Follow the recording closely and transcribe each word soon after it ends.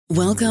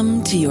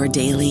Welcome to your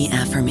daily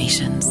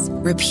affirmations.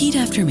 Repeat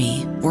after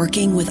me.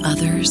 Working with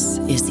others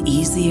is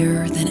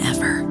easier than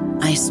ever.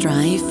 I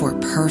strive for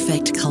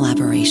perfect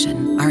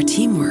collaboration. Our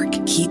teamwork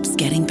keeps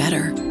getting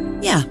better.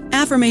 Yeah,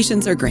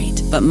 affirmations are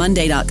great, but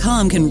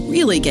Monday.com can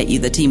really get you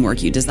the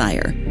teamwork you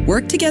desire.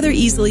 Work together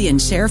easily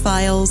and share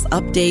files,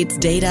 updates,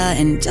 data,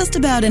 and just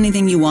about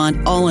anything you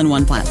want all in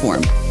one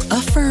platform.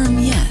 Affirm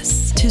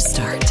yes to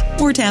start,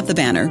 or tap the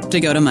banner to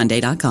go to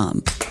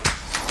Monday.com.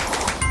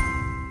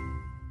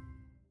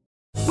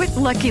 With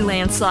Lucky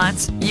Land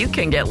Slots, you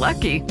can get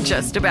lucky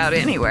just about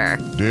anywhere.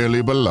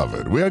 Dearly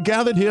beloved, we are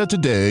gathered here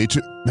today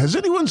to... Has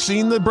anyone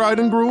seen the bride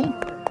and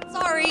groom?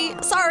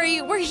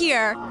 Sorry, we're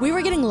here. We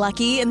were getting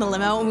lucky in the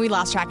limo and we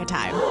lost track of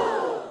time.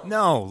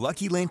 No,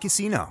 Lucky Land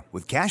Casino,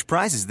 with cash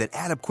prizes that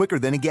add up quicker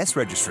than a guest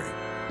registry.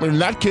 In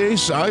that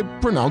case, I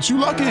pronounce you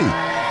lucky.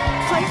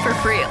 Play for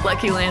free at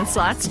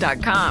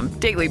LuckyLandSlots.com.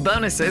 Daily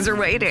bonuses are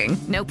waiting.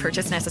 No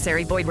purchase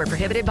necessary. Void where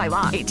prohibited by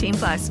law.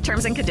 18+.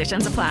 Terms and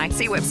conditions apply.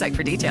 See website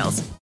for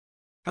details.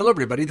 Hello,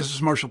 everybody. This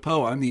is Marshall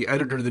Poe. I'm the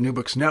editor of the New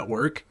Books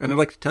Network, and I'd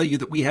like to tell you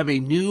that we have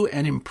a new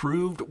and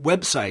improved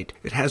website.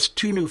 It has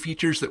two new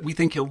features that we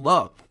think you'll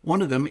love.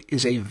 One of them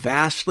is a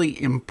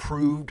vastly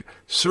improved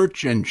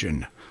search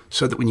engine,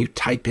 so that when you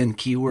type in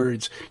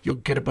keywords, you'll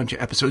get a bunch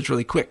of episodes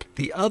really quick.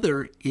 The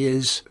other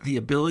is the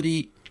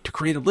ability to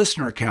create a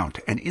listener account.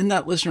 And in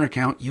that listener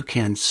account, you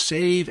can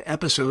save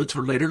episodes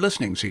for later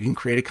listening. So you can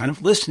create a kind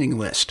of listening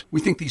list. We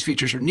think these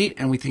features are neat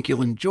and we think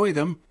you'll enjoy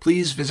them.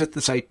 Please visit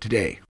the site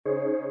today.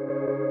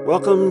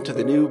 Welcome to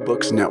the New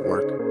Books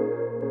Network.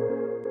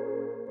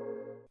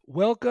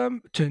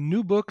 Welcome to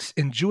New Books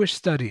in Jewish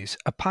Studies,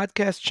 a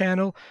podcast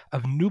channel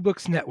of New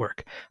Books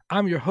Network.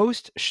 I'm your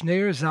host,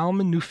 Schneur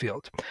Zalman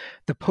Newfield.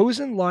 The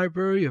Posen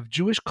Library of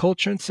Jewish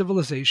Culture and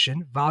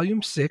Civilization,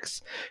 Volume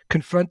 6,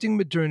 Confronting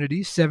Modernity,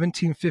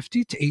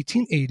 1750 to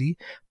 1880,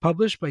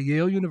 published by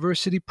Yale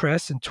University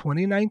Press in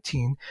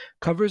 2019,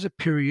 covers a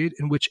period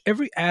in which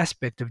every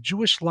aspect of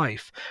Jewish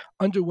life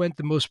underwent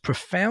the most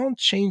profound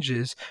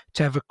changes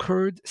to have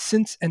occurred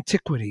since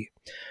antiquity.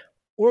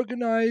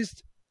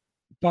 Organized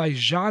by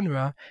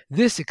genre,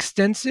 this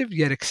extensive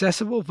yet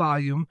accessible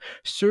volume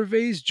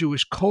surveys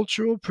Jewish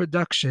cultural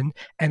production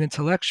and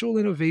intellectual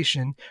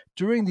innovation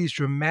during these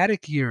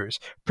dramatic years,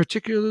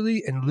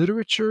 particularly in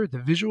literature, the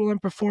visual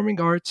and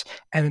performing arts,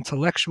 and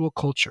intellectual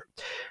culture.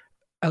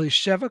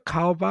 Elisheva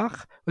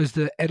Carlebach was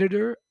the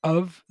editor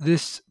of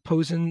this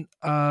Posen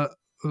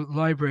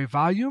library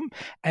volume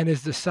and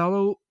is the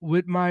Salo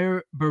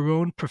Whitmire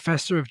Barone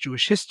Professor of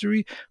Jewish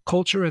History,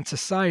 Culture, and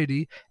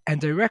Society and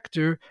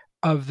director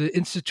of the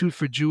Institute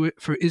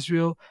for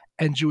Israel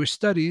and Jewish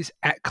Studies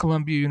at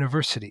Columbia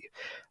University.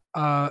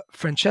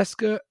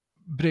 Francesca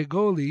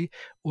Bregoli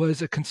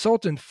was a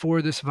consultant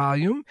for this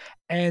volume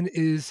and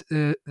is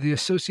the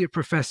associate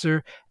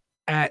professor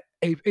at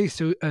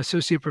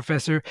associate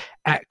professor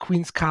at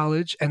Queens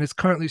College and is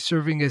currently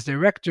serving as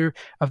director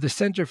of the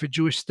Center for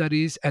Jewish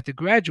Studies at the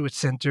Graduate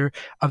Center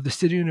of the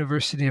City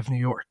University of New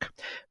York.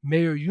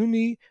 Meir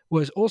Yuni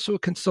was also a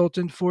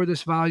consultant for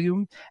this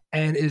volume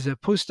and is a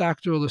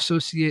postdoctoral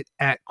associate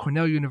at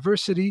Cornell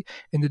University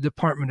in the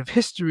Department of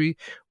History,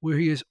 where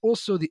he is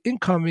also the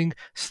incoming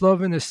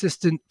Slovin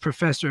Assistant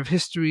Professor of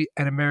History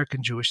and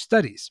American Jewish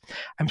Studies.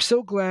 I'm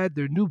so glad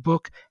their new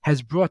book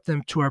has brought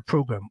them to our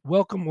program.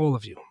 Welcome, all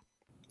of you.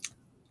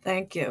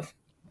 Thank you.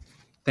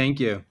 Thank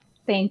you.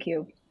 Thank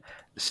you.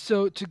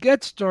 So to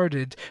get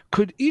started,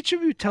 could each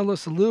of you tell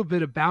us a little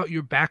bit about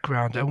your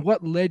background and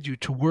what led you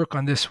to work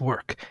on this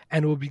work?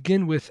 And we'll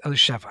begin with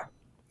Elisheva.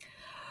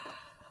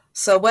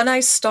 So when I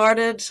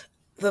started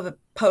the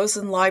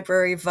Posen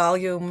Library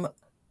volume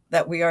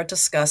that we are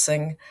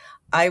discussing,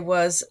 I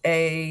was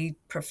a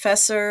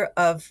professor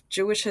of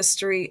Jewish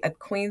history at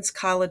Queens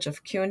College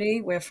of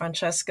CUNY, where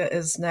Francesca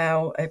is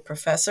now a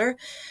professor.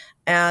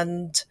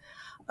 And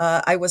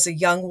I was a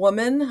young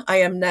woman. I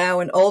am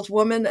now an old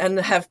woman and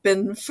have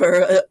been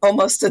for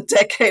almost a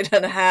decade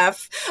and a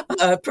half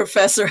a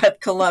professor at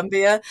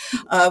Columbia,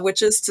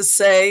 which is to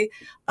say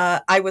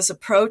I was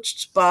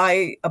approached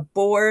by a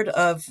board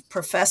of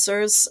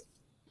professors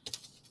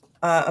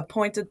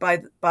appointed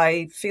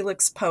by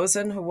Felix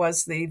Posen, who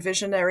was the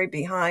visionary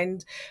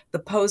behind the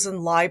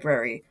Posen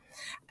Library.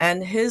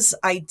 And his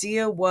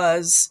idea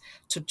was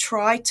to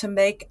try to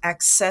make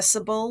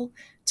accessible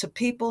to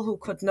people who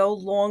could no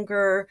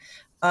longer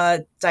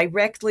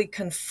directly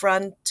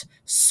confront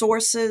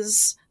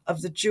sources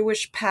of the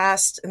Jewish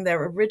past in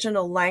their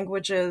original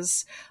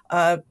languages.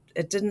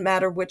 It didn't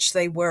matter which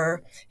they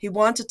were. He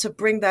wanted to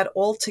bring that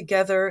all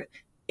together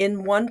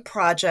in one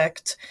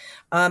project.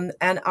 And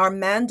our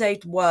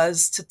mandate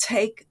was to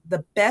take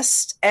the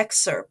best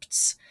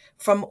excerpts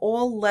from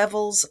all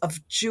levels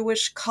of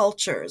Jewish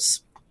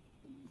cultures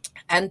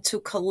and to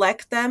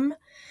collect them,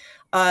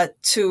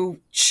 to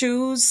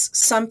choose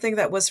something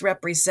that was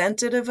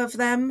representative of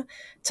them,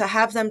 to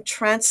have them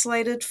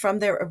translated from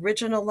their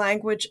original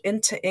language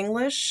into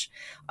English,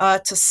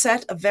 to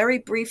set a very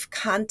brief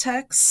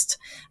context,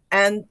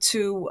 and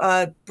to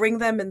bring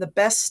them in the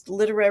best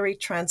literary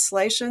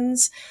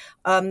translations.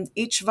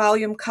 Each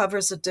volume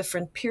covers a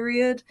different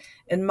period.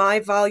 In my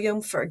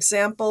volume, for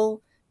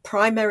example,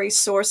 primary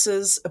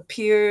sources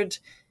appeared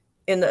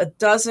in a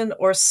dozen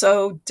or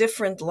so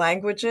different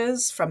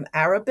languages, from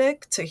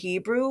Arabic to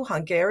Hebrew,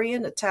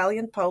 Hungarian,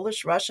 Italian,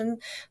 Polish, Russian,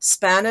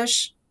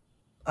 Spanish,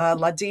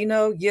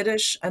 Ladino,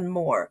 Yiddish, and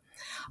more.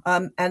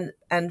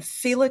 And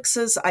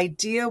Felix's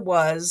idea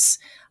was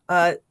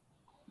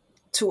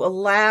to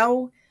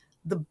allow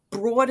the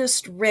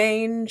broadest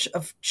range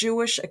of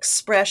Jewish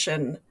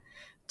expression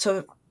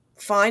to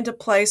find a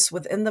place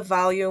within the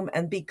volume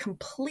and be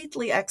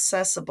completely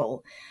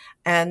accessible,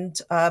 and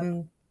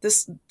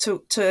this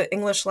to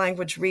English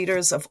language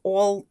readers of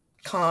all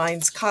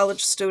kinds,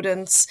 college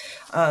students,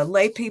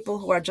 lay people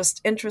who are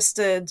just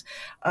interested,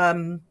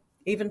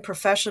 even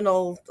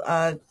professionals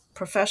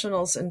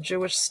in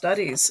Jewish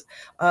studies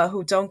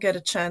who don't get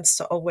a chance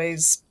to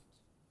always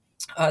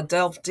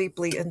delve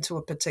deeply into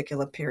a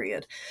particular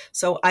period.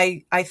 So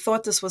I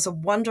thought this was a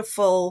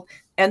wonderful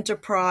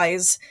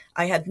enterprise.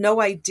 I had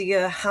no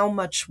idea how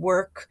much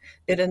work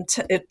it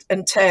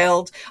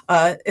entailed.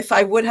 If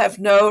I would have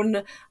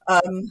known,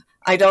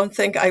 I don't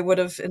think I would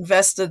have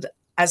invested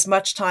as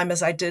much time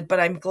as I did,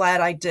 but I'm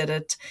glad I did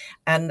it.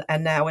 And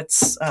now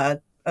it's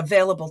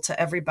available to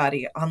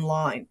everybody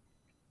online.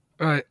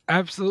 Right,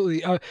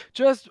 absolutely.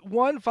 Just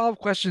one follow-up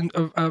question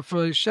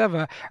for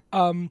Sheva.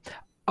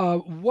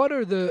 What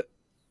are the?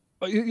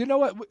 You know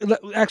what?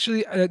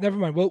 Actually, never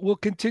mind. We'll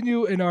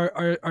continue in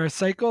our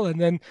cycle, and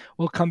then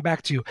we'll come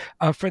back to you,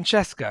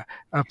 Francesca.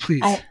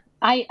 Please.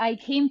 I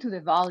came to the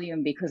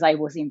volume because I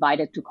was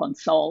invited to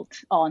consult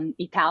on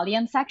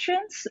Italian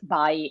sections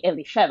by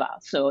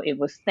Elisheva. So it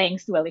was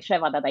thanks to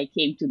Elisheva that I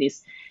came to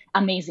this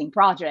amazing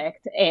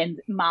project, and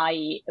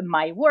my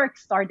work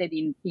started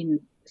and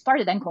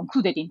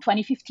concluded in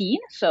 2015.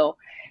 So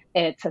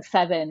it's a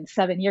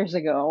seven years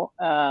ago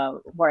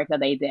work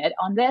that I did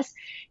on this.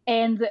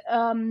 And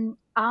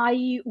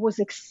I was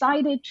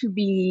excited to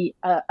be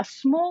a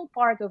small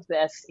part of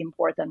this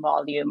important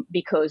volume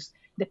because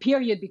the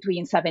period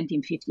between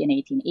 1750 and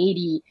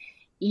 1880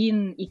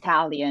 in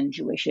Italian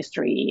Jewish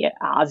history,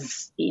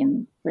 as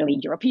in really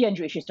European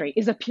Jewish history,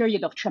 is a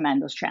period of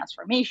tremendous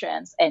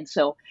transformations. And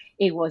so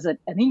it was an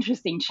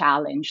interesting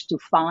challenge to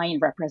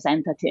find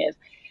representative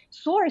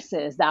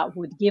sources that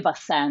would give a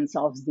sense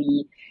of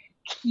the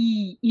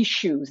key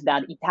issues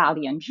that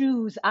Italian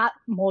Jews at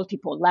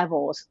multiple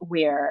levels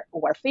were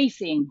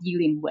facing,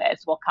 dealing with,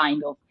 what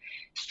kind of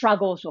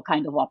struggles, what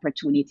kind of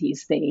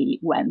opportunities they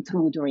went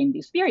through during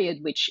this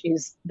period, which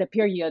is the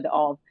period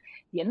of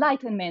the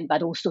Enlightenment,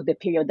 but also the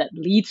period that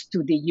leads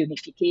to the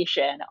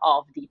unification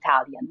of the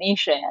Italian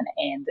nation,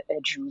 and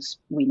Jews,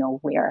 we know,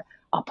 were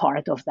a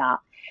part of that.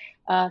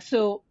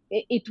 So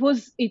it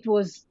was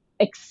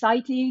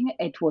exciting.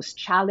 It was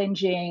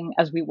challenging,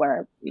 as we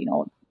were,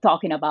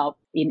 talking about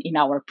in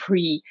our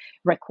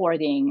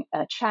pre-recording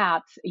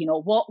chat.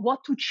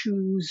 What to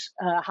choose,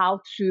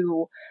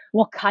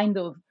 what kind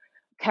of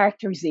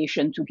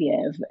characterization to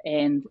give,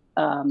 and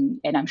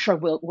I'm sure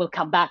we'll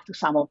come back to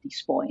some of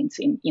these points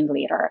in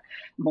later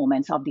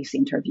moments of this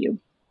interview.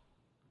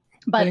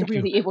 But Thank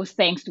really, you. It was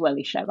thanks to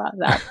Elisheva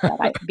that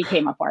I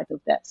became a part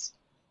of this.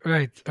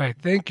 Right.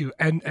 Thank you.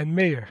 And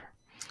Meir.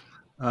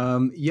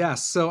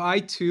 Yes, so I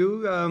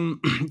too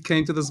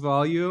came to this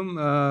volume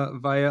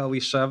via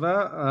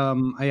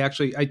Elisheva.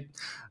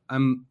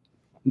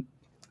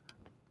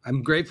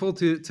 I'm grateful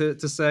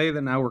to say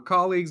that now we're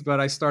colleagues, but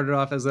I started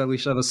off as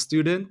Elisheva's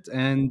student,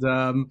 and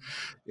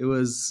it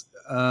was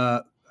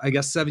I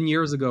guess 7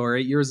 years ago or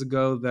 8 years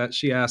ago that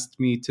she asked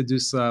me to do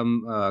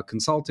some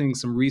consulting,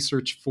 some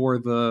research for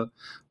the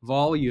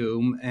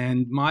volume,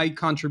 and my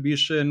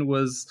contribution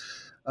was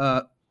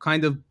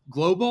kind of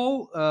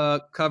global,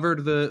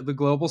 covered the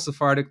global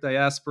Sephardic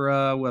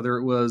diaspora, whether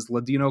it was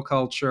Ladino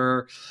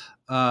culture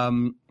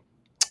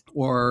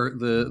or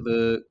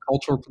the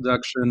cultural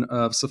production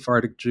of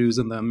Sephardic Jews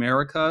in the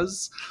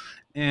Americas.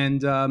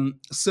 And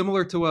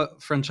similar to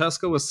what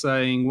Francesca was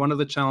saying, one of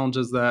the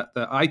challenges that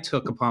I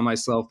took upon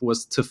myself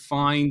was to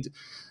find,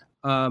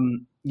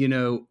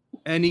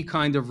 any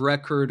kind of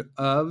record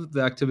of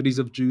the activities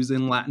of Jews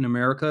in Latin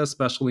America,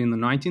 especially in the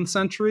 19th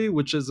century,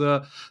 which is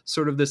a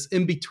sort of this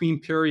in-between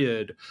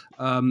period.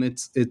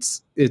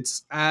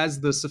 It's as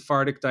the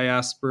Sephardic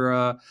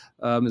diaspora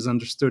is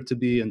understood to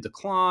be in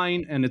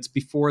decline, and it's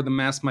before the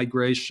mass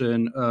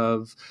migration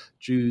of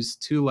Jews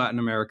to Latin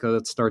America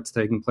that starts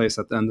taking place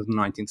at the end of the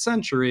 19th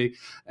century.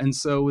 And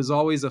so it was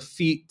always a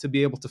feat to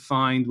be able to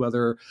find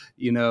whether,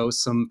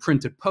 some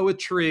printed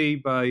poetry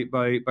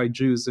by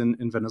Jews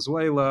in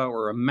Venezuela,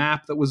 or a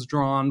map that was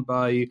drawn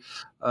by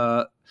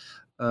a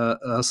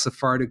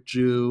Sephardic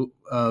Jew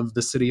of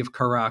the city of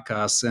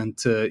Caracas, and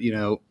to,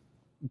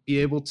 be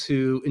able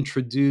to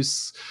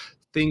introduce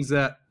things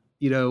that,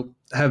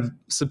 have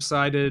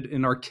subsided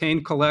in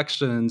arcane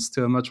collections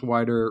to a much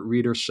wider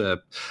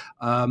readership.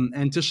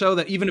 And to show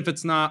that even if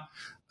it's not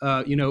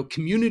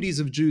communities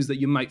of Jews that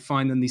you might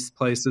find in these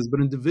places, but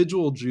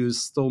individual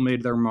Jews still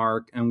made their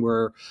mark and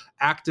were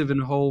active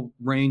in a whole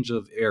range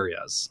of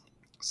areas.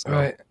 So.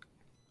 Right.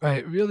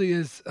 It really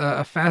is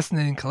a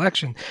fascinating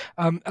collection.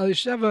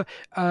 Elisheva,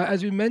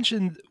 as we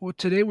mentioned,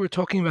 today we're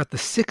talking about the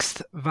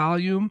 6th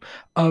volume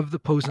of the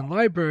Posen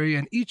Library,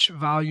 and each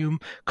volume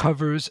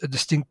covers a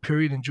distinct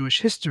period in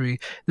Jewish history.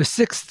 The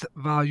 6th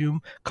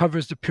volume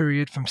covers the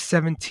period from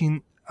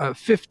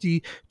 1750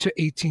 to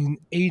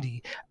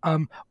 1880.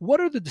 What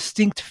are the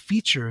distinct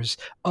features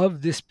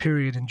of this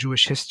period in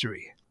Jewish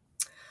history?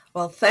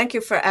 Well, thank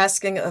you for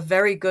asking a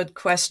very good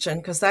question,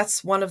 because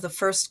that's one of the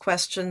first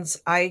questions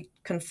I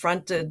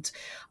confronted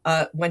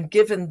when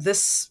given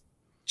this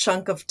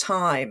chunk of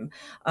time,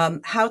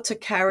 how to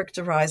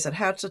characterize it,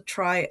 how to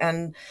try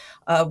and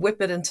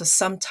whip it into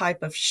some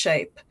type of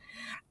shape.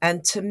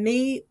 And to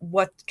me,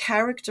 what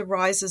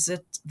characterizes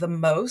it the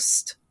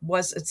most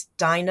was its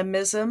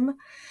dynamism.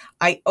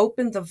 I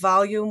opened the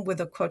volume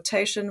with a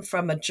quotation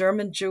from a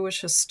German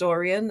Jewish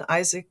historian,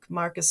 Isaac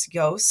Marcus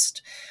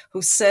Jost,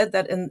 who said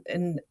that in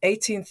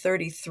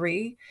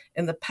 1833,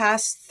 in the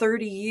past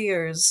 30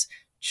 years,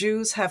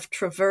 Jews have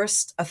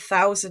traversed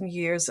 1,000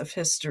 years of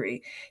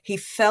history. He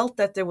felt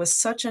that there was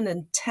such an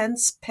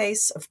intense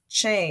pace of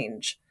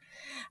change.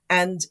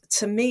 And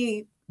to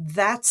me,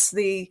 that's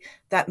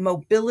that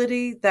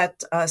mobility,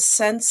 that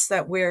sense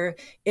that we're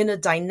in a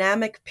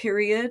dynamic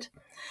period,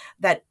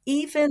 that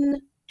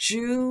even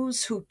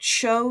Jews who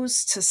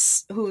chose to,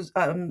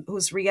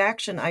 whose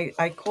reaction,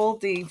 I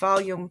called the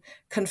volume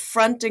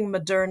Confronting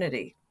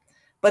Modernity.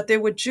 But there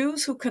were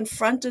Jews who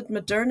confronted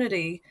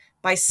modernity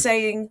by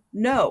saying,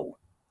 no,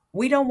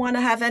 we don't want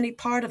to have any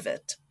part of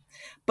it.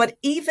 But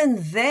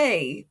even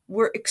they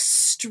were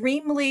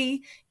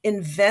extremely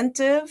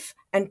inventive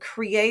and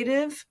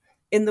creative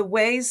in the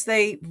ways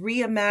they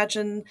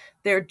reimagine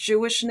their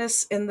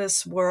Jewishness in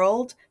this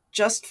world.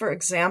 Just for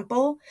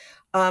example,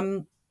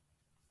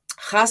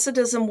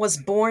 Hasidism was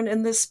born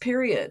in this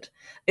period.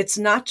 It's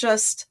not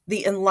just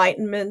the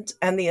Enlightenment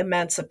and the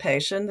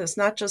Emancipation. There's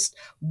not just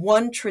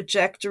one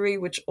trajectory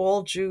which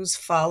all Jews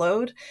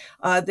followed.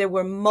 There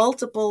were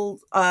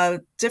multiple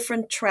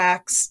different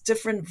tracks,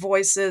 different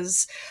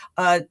voices,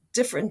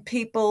 different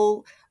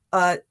people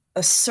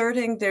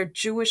asserting their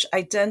Jewish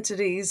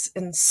identities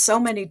in so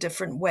many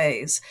different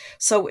ways.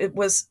 So it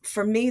was,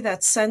 for me,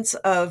 that sense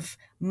of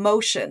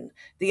motion,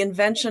 the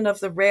invention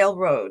of the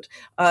railroad,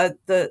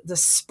 the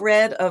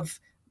spread of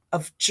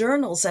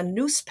journals and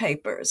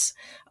newspapers.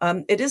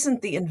 It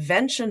isn't the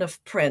invention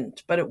of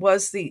print, but it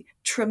was the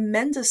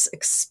tremendous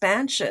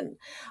expansion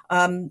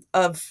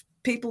of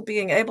people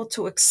being able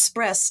to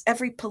express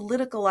every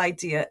political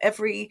idea,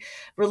 every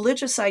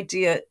religious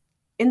idea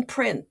in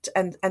print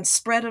and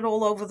spread it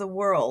all over the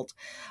world.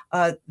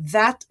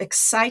 That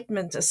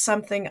excitement is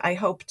something I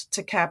hoped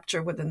to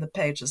capture within the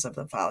pages of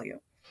the volume.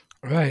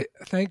 Right.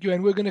 Thank you.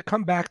 And we're going to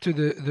come back to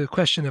the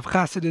question of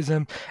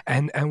Hasidism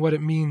and what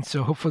it means.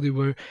 So hopefully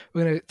we're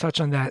going to touch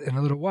on that in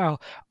a little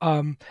while.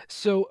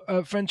 So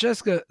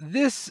Francesca,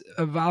 this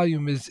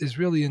volume is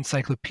really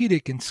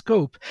encyclopedic in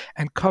scope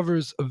and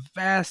covers a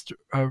vast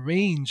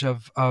range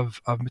of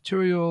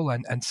material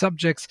and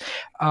subjects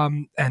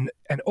and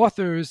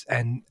authors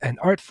and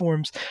art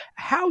forms.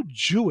 How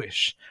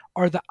Jewish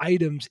are the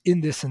items in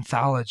this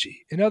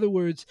anthology? In other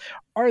words,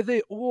 are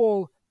they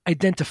all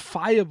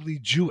identifiably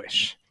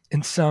Jewish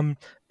in some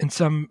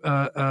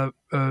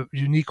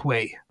unique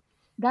way?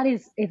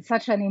 It's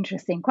such an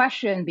interesting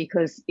question,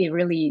 because it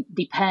really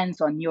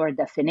depends on your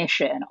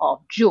definition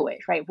of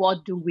Jewish, right?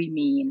 What do we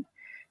mean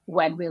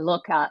when we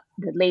look at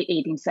the late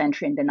 18th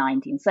century and the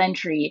 19th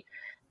century?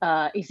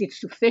 Is it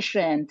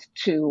sufficient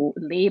to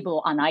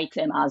label an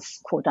item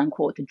as quote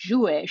unquote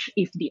Jewish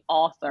if the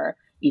author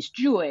is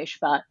Jewish,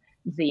 but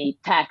the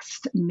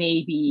text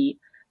may be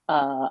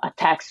a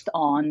text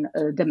on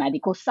the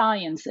medical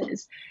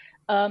sciences?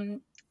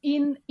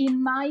 In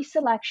my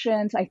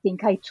selections, I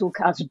think I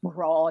took as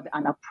broad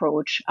an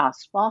approach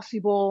as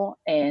possible.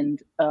 And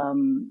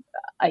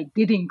I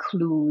did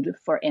include,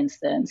 for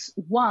instance,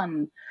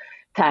 one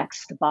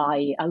text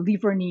by a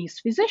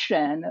Livornese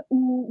physician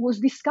who was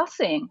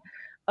discussing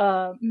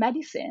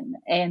medicine.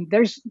 And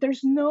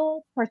there's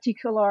no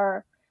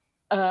particular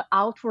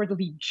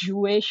outwardly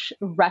Jewish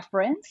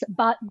reference,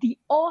 but the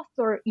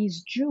author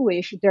is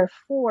Jewish.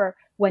 Therefore,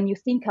 when you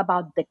think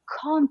about the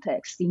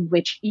context in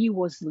which he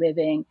was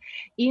living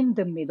in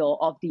the middle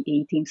of the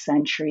 18th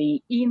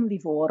century in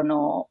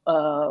Livorno,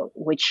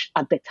 which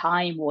at the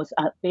time was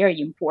a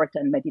very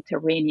important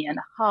Mediterranean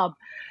hub,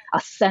 a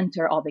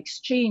center of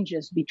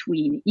exchanges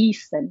between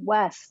East and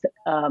West,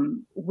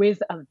 with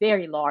a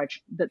very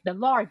large, the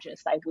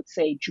largest, I would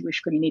say,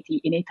 Jewish community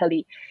in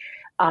Italy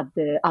at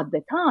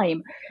the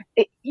time,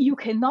 you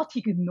cannot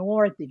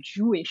ignore the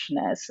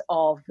Jewishness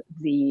of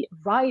the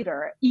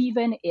writer,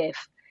 even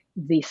if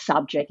the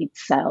subject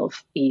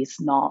itself is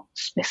not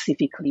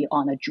specifically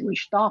on a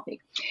Jewish topic.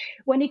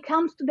 When it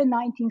comes to the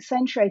 19th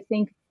century, I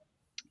think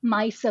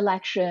my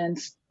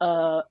selections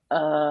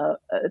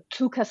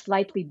took a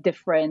slightly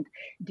different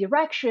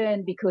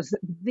direction, because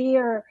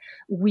there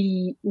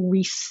we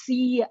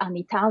see an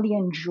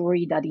Italian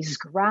jury that is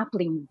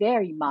grappling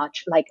very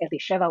much, like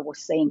Elisheva was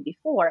saying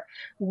before,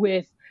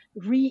 with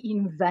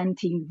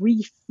reinventing,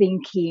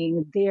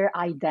 rethinking their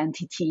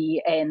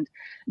identity and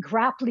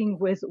grappling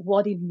with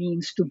what it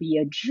means to be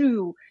a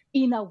Jew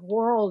in a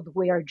world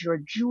where your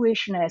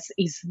Jewishness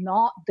is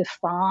not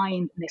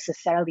defined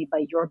necessarily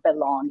by your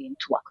belonging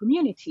to a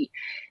community,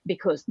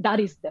 because that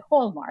is the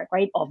hallmark,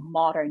 right, of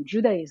modern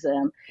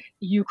Judaism.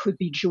 You could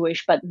be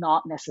Jewish but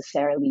not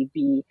necessarily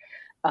be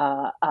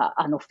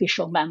an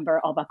official member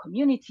of a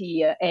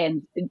community,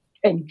 and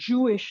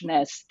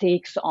Jewishness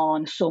takes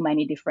on so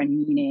many different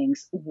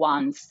meanings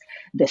once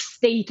the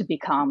state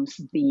becomes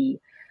the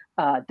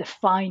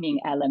defining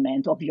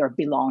element of your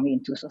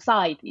belonging to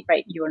society,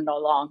 right? You're no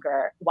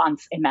longer,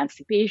 once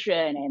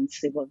emancipation and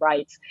civil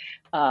rights,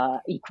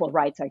 equal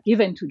rights are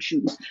given to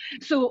Jews.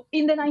 So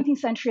in the 19th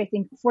century, I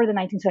think for the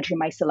 19th century,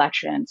 my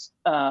selections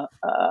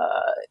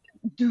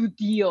do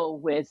deal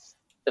with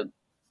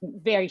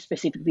very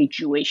specifically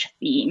Jewish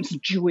themes,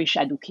 Jewish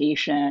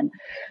education,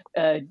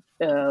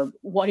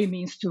 what it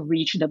means to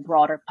reach the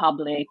broader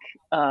public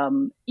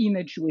in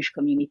a Jewish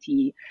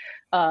community.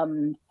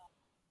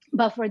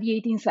 But for the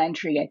 18th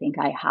century, I think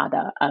I had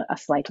a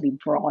slightly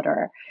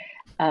broader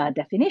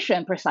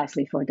definition,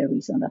 precisely for the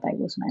reason that I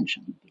was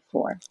mentioning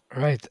before.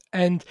 Right.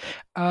 And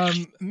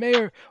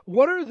Meir,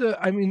 what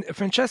are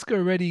Francesca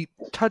already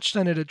touched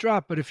on it a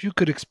drop, but if you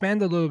could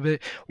expand a little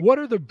bit, what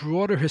are the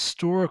broader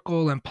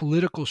historical and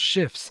political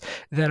shifts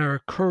that are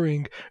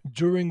occurring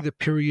during the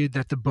period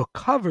that the book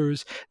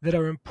covers that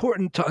are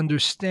important to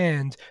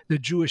understand the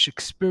Jewish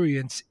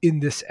experience in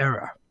this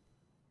era?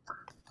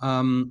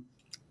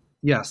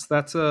 Yes,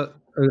 that's a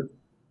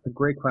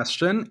great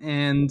question.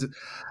 And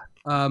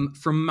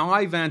from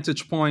my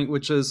vantage point,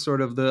 which is sort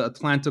of the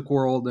Atlantic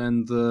world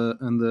and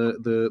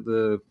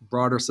the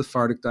broader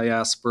Sephardic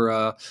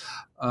diaspora,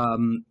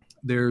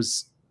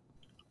 there's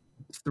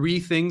three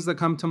things that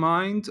come to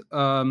mind.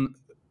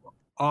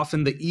 Off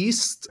in the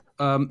East,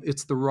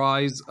 it's the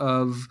rise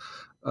of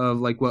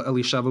like what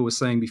Elisheva was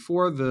saying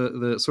before,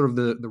 the sort of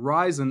the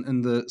rise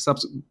and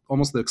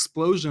almost the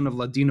explosion of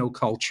Ladino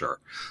culture.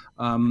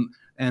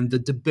 And the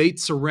debate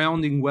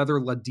surrounding whether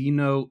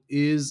Ladino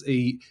is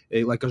a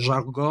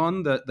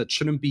jargon that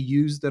shouldn't be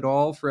used at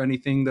all for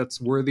anything that's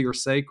worthy or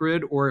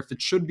sacred, or if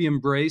it should be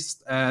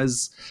embraced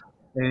as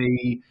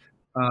a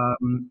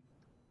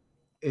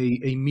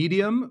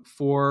medium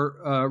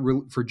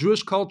for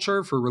Jewish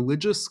culture, for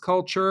religious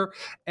culture,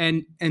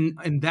 and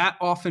that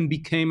often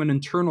became an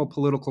internal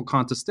political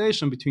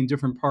contestation between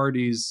different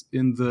parties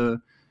in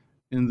the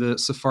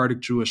Sephardic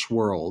Jewish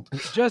world.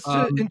 Just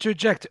to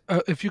interject,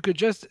 if you could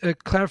just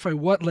clarify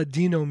what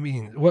Ladino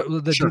means, what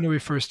Ladino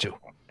refers to.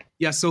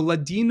 Yeah, so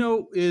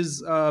Ladino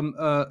is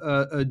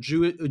a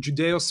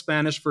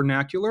Judeo-Spanish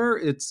vernacular.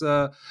 It's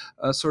a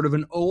sort of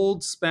an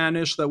old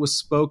Spanish that was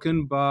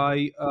spoken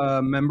by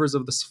members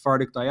of the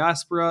Sephardic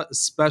diaspora,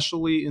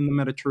 especially in the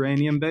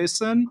Mediterranean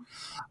basin.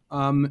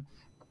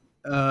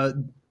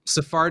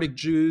 Sephardic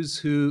Jews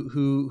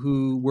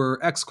who were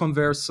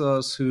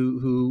ex-conversos,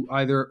 who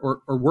either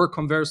or were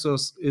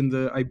conversos in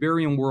the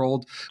Iberian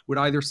world, would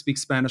either speak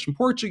Spanish and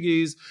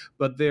Portuguese,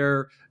 but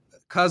their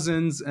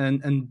cousins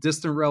and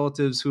distant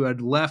relatives who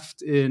had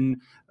left in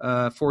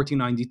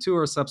 1492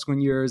 or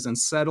subsequent years and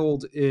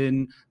settled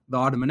in the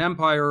Ottoman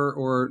Empire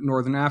or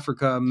Northern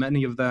Africa,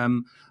 many of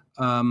them,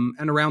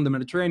 and around the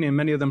Mediterranean,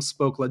 many of them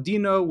spoke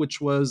Ladino,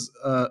 which was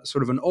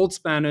sort of an Old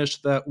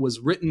Spanish that was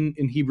written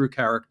in Hebrew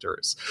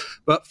characters.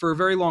 But for a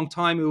very long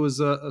time, it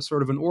was a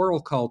sort of an oral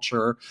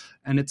culture.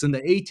 And it's in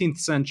the 18th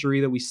century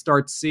that we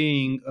start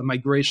seeing a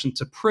migration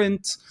to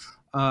print.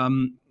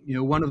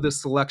 One of the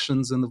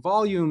selections in the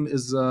volume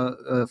is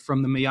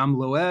from the Mayam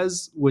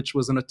Loez, which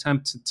was an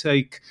attempt to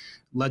take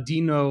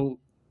Ladino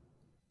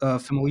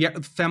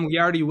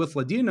familiarity with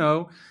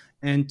Ladino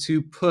and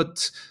to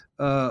put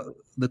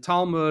the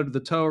Talmud, the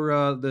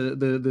Torah,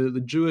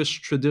 the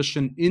Jewish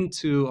tradition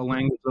into a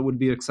language that would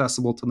be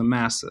accessible to the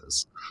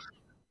masses.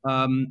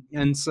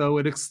 And so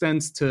it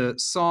extends to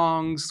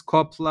songs,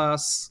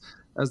 coplas,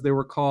 as they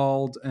were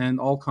called, and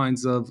all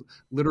kinds of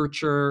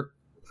literature,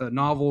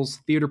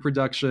 novels, theater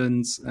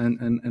productions,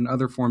 and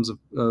other forms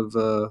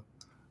of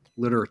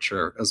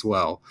literature as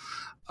well.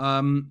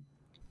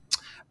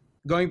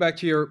 Going back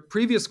to your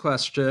previous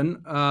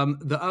question,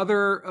 the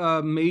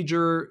other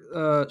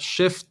major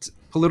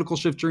political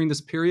shift during this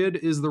period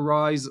is the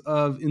rise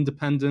of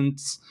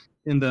independence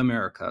in the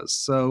Americas.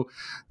 So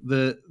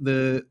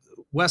the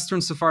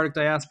Western Sephardic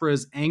diaspora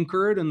is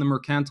anchored in the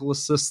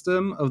mercantilist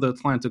system of the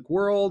Atlantic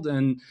world,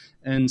 and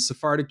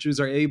Sephardic Jews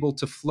are able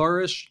to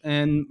flourish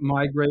and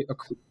migrate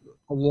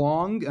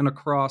along and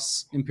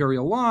across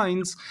imperial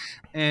lines.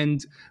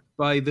 And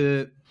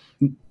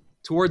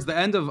towards the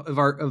end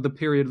of the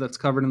period that's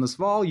covered in this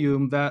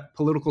volume, that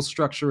political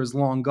structure is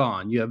long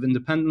gone. You have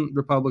independent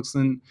republics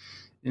in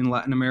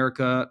Latin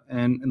America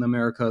and in the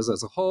Americas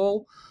as a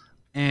whole.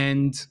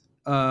 And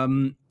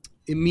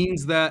it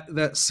means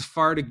that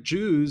Sephardic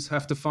Jews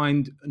have to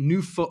find a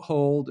new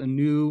foothold and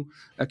new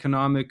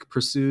economic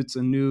pursuits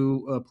and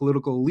new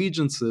political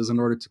allegiances in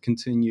order to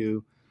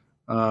continue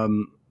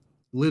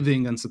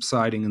living and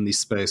subsiding in these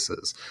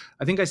spaces.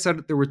 I think I said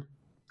that there were.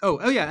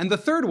 Oh yeah, and the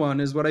third one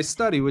is what I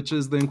study, which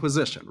is the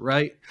Inquisition,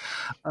 right?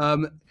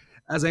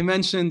 As I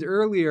mentioned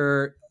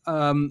earlier,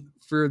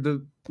 for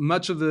the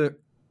much of the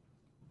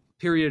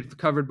period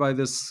covered by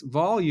this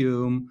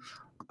volume,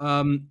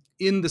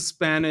 in the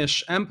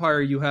Spanish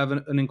Empire, you have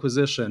an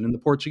Inquisition. In the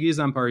Portuguese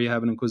Empire, you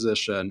have an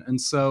Inquisition. And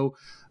so,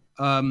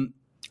 not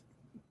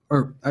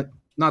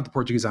the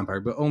Portuguese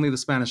Empire, but only the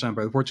Spanish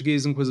Empire. The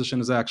Portuguese Inquisition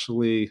is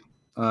actually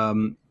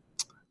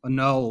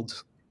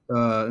annulled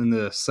in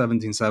the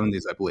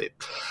 1770s, I believe.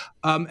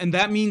 And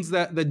that means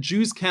that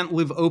Jews can't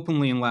live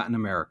openly in Latin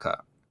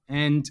America.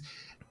 And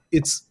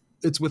it's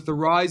with the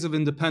rise of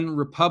independent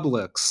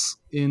republics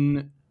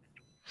in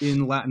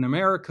Latin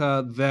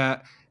America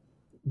that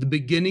the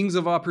beginnings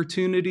of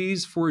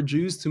opportunities for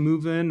Jews to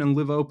move in and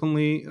live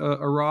openly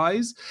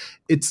arise.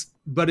 It's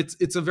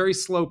a very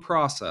slow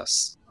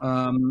process.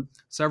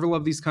 Several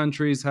of these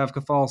countries have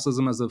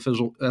Catholicism as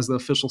the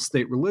official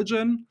state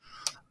religion,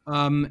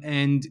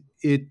 and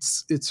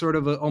it's sort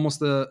of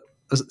almost a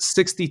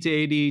 60 to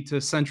 80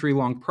 to century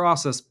long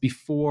process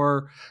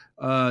before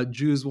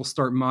Jews will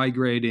start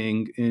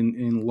migrating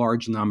in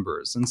large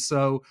numbers. And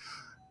so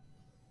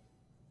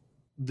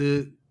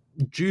the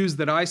Jews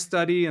that I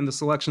study and the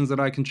selections that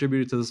I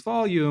contributed to this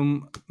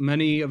volume,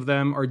 many of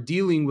them are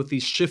dealing with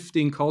these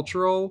shifting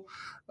cultural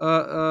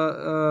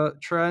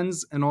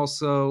trends and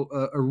also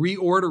a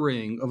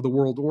reordering of the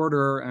world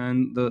order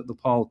and the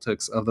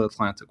politics of the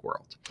Atlantic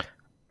world.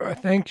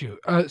 Thank you.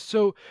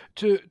 So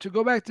to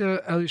go back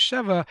to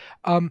Elisheva,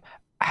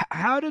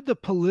 how did the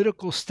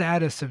political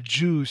status of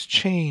Jews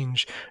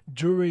change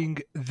during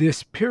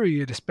this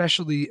period,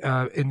 especially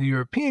in the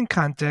European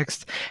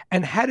context,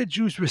 and how did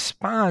Jews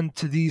respond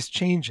to these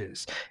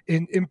changes?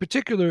 In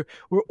particular,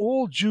 were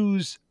all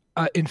Jews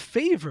in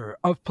favor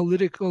of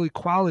political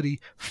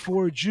equality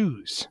for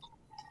Jews?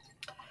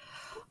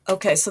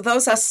 Okay, so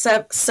those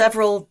are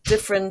several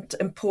different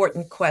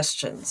important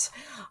questions.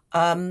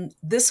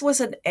 This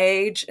was an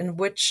age in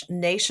which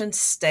nation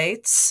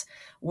states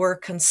were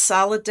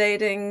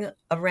consolidating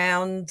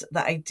around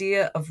the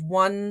idea of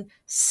one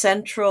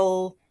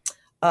central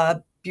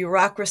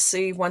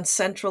bureaucracy, one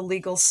central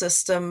legal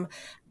system,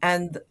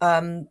 and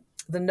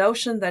the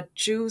notion that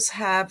Jews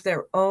have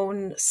their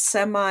own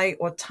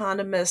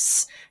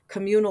semi-autonomous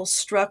communal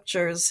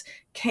structures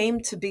came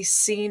to be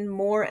seen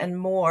more and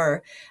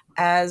more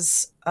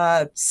as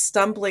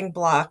stumbling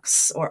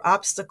blocks or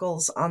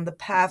obstacles on the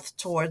path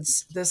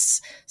towards this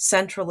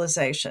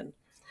centralization.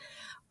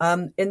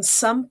 In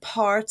some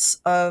parts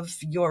of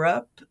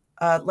Europe,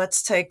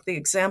 let's take the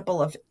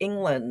example of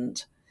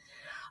England,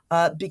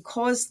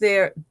 because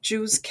their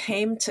Jews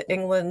came to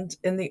England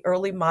in the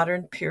early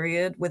modern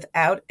period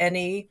without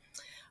any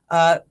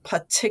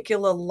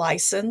particular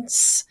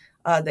license.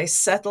 They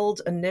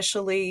settled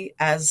initially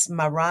as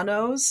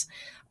Marranos,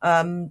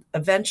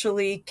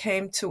 eventually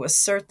came to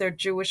assert their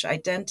Jewish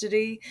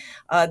identity.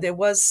 There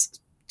was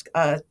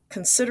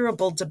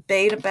considerable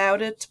debate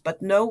about it,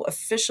 but no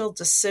official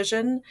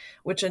decision,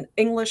 which in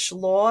English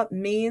law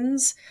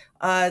means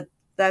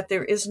that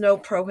there is no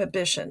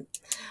prohibition.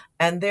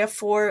 And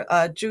therefore,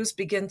 Jews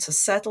begin to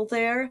settle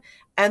there,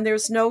 and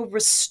there's no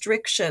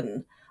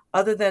restriction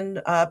other than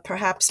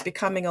perhaps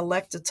becoming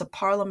elected to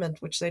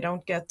parliament, which they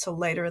don't get till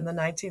later in the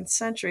 19th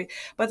century.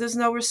 But there's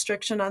no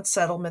restriction on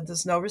settlement.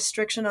 There's no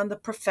restriction on the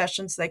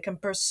professions they can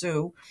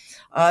pursue.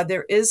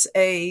 There is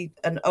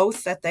an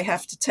oath that they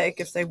have to take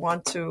if they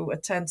want to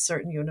attend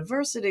certain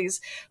universities.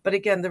 But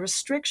again, the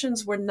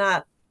restrictions were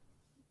not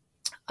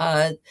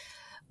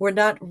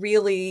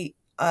really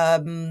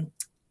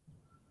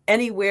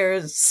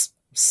anywhere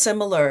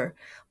similar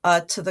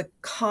to the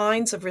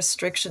kinds of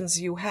restrictions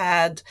you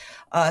had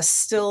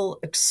still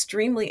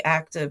extremely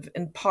active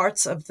in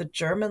parts of the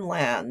German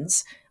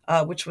lands,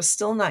 which was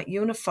still not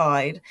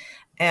unified,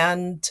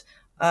 and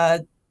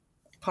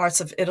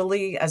parts of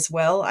Italy as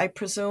well, I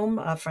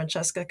presume.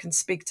 Francesca can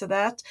speak to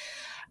that,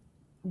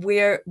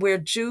 where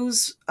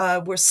Jews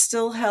were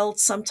still held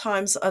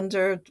sometimes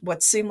under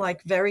what seemed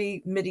like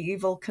very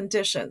medieval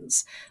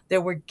conditions.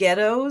 There were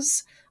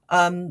ghettos,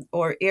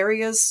 or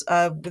areas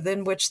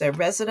within which their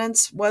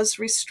residence was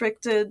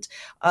restricted.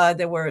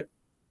 There were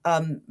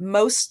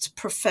most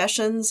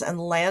professions and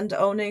land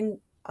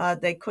owning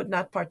they could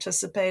not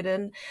participate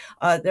in.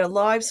 Their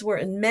lives were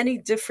in many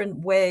different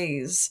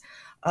ways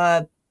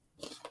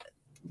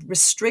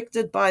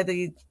restricted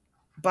from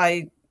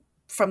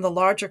the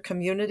larger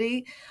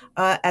community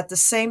at the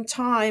same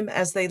time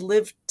as they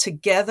lived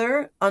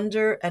together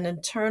under an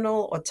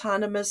internal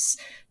autonomous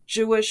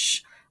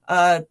Jewish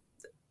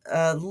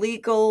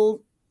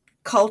legal,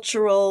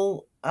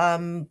 cultural,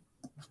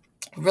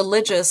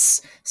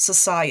 religious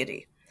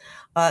society.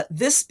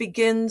 This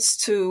begins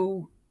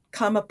to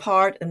come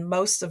apart in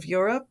most of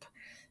Europe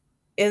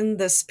in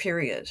this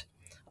period.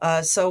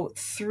 So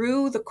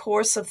through the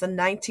course of the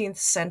 19th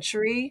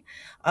century,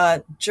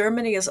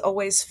 Germany is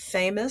always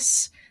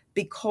famous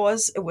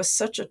because it was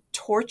such a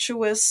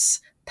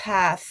tortuous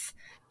path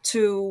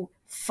to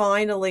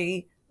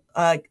finally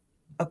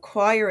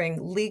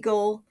acquiring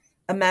legal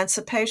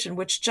emancipation,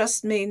 which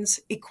just means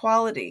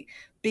equality,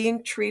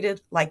 being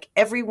treated like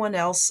everyone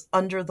else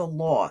under the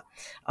law,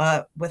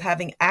 with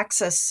having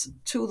access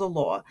to the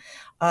law.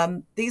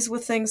 These were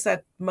things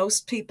that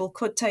most people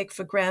could take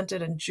for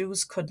granted and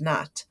Jews could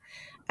not.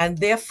 And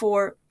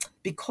therefore,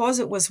 because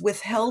it was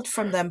withheld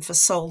from them for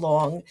so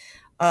long,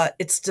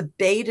 it's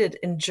debated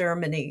in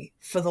Germany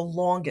for the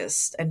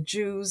longest, and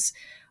Jews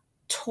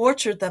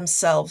tortured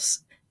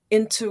themselves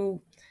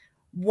into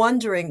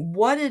wondering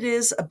what it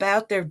is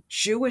about their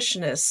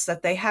Jewishness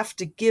that they have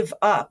to give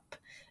up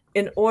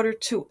in order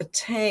to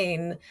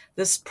attain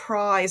this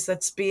prize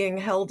that's being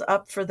held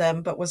up for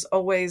them, but was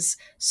always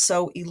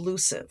so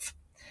elusive.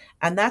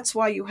 And that's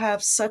why you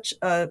have such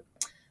a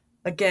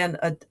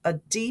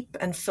deep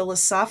and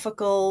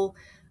philosophical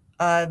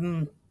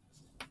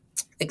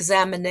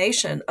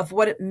examination of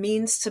what it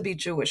means to be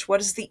Jewish. What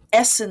is the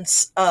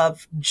essence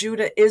of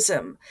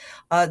Judaism,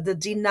 the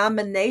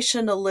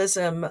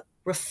denominationalism,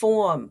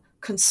 Reform,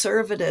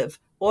 Conservative,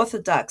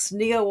 Orthodox,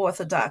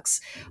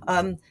 Neo-Orthodox.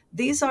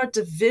 These are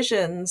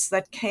divisions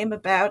that came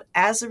about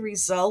as a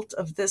result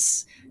of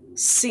this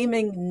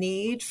seeming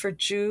need for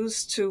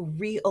Jews to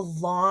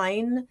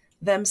realign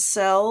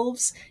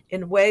themselves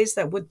in ways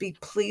that would be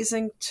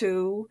pleasing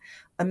to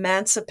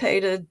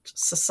emancipated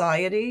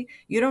society.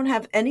 You don't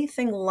have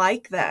anything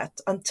like that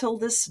until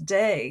this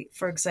day,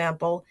 for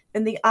example,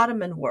 in the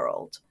Ottoman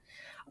world.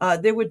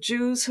 There were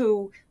Jews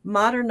who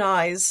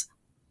modernize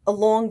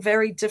along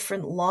very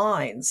different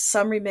lines.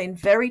 Some remain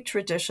very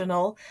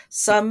traditional,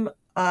 some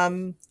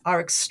are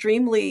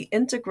extremely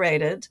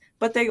integrated,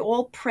 but they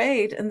all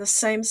prayed in the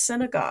same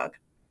synagogue.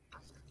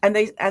 And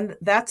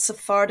that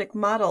Sephardic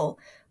model,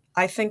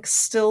 I think,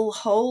 still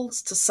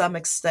holds to some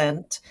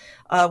extent,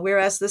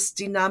 whereas this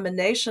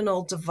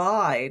denominational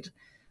divide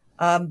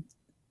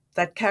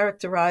that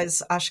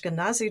characterize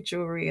Ashkenazi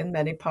Jewry in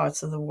many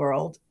parts of the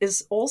world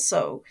is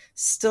also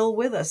still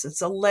with us.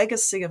 It's a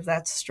legacy of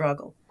that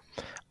struggle.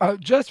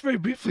 Just very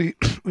briefly,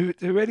 we've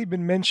already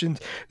been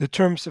mentioned the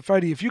term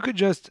Sephardi. If you could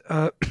just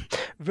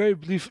very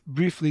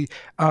briefly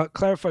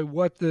clarify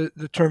what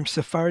the term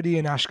Sephardi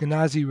and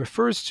Ashkenazi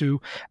refers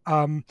to,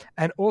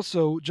 and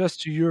also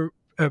just to your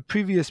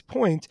previous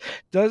point,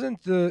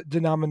 doesn't the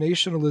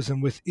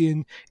denominationalism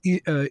within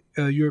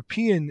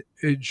European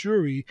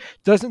Jewry,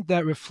 doesn't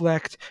that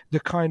reflect the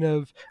kind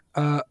of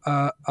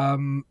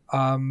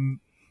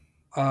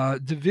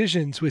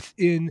divisions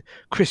within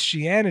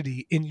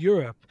Christianity in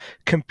Europe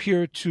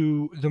compared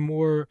to the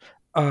more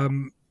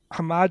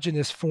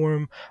homogeneous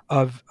form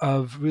of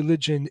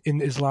religion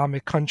in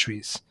Islamic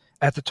countries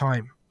at the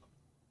time?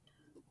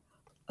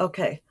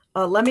 Okay.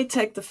 Let me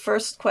take the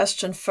first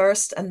question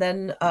first, and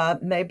then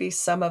maybe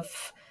some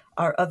of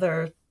our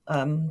other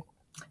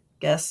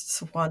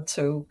guests want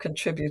to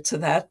contribute to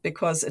that,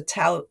 because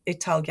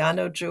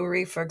Italiano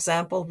Jewry, for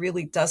example,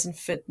 really doesn't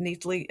fit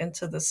neatly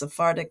into the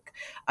Sephardic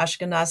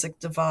Ashkenazic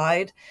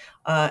divide.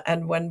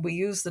 And when we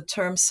use the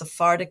term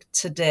Sephardic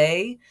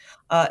today,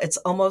 it's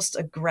almost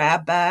a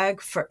grab bag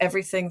for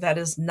everything that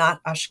is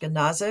not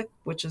Ashkenazic,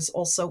 which is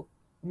also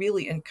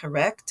really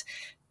incorrect.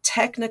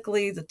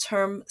 Technically, the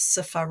term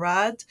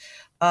Sepharad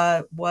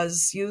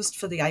was used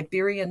for the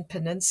Iberian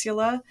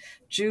Peninsula,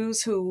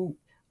 Jews whose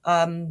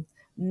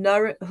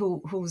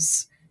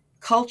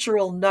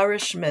cultural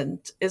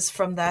nourishment is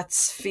from that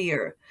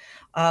sphere,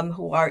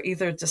 who are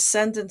either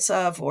descendants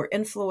of or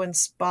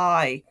influenced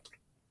by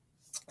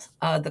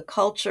the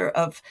culture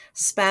of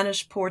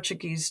Spanish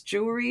Portuguese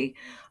Jewry,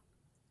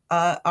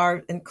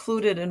 are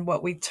included in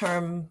what we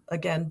term,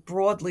 again,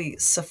 broadly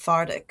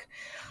Sephardic.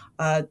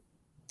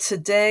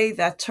 Today,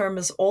 that term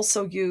is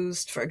also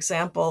used, for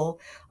example,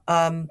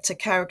 to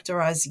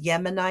characterize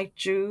Yemenite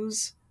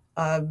Jews,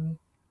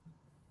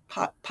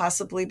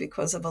 possibly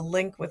because of a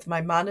link with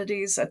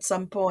Maimonides at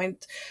some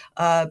point,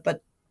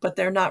 but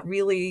they're not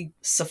really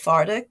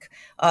Sephardic.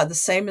 The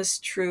same is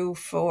true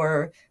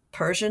for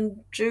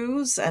Persian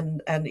Jews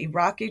and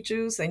Iraqi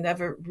Jews. They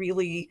never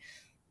really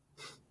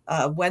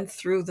went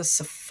through the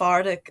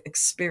Sephardic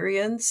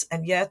experience,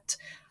 and yet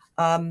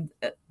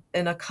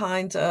in a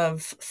kind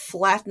of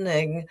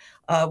flattening,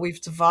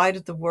 we've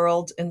divided the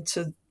world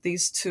into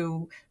these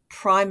two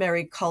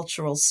primary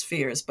cultural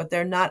spheres, but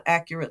they're not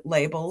accurate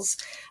labels.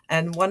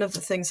 And one of the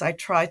things I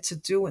tried to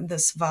do in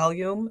this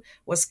volume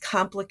was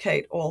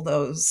complicate all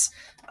those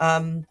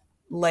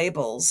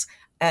labels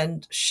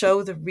and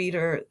show the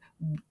reader,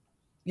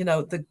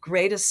 the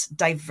greatest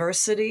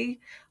diversity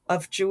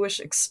of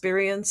Jewish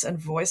experience and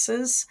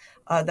voices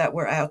that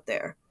were out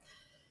there.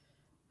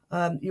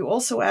 You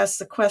also asked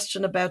the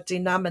question about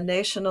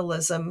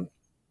denominationalism.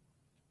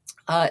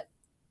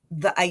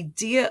 The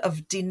idea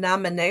of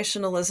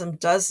denominationalism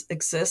does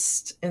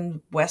exist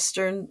in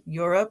Western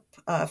Europe.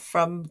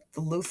 from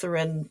the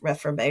Lutheran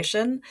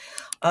Reformation.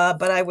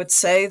 But I would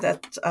say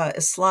that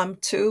Islam,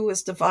 too,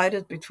 is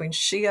divided between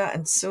Shia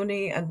and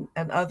Sunni and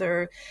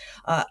other.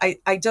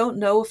 I don't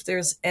know if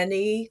there's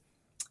any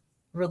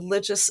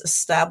religious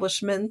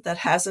establishment that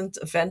hasn't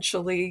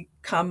eventually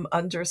come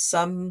under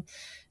some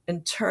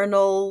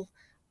internal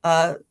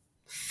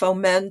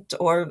foment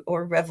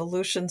or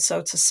revolution,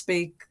 so to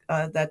speak,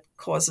 that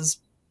causes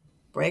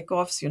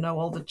break-offs. You know,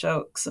 all the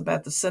jokes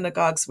about the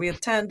synagogues we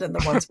attend and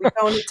the ones we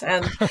don't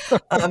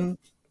attend.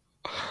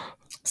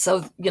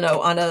 So, you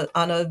know, on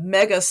a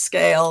mega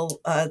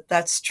scale,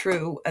 that's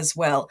true as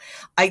well.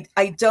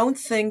 I don't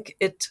think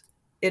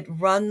it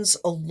runs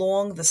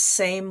along the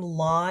same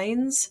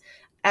lines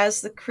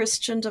as the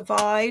Christian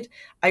divide.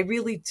 I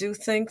really do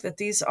think that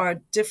these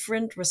are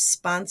different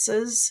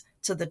responses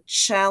to the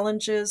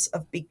challenges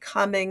of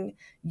becoming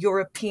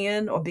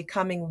European or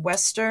becoming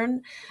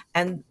Western,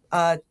 and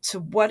to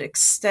what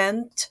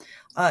extent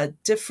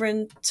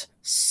different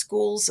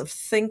schools of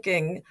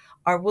thinking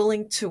are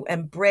willing to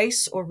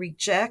embrace or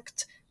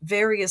reject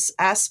various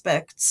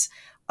aspects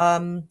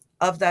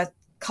of that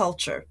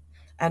culture,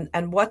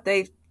 and what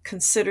they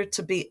consider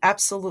to be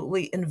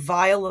absolutely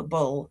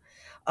inviolable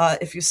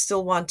if you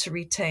still want to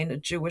retain a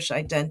Jewish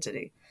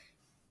identity.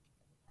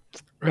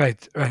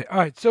 Right. All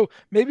right. So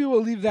maybe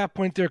we'll leave that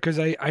point there because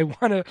I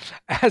want to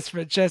ask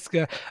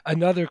Francesca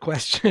another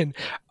question.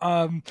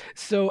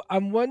 So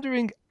I'm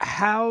wondering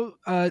how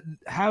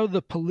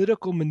the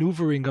political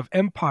maneuvering of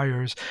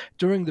empires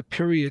during the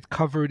period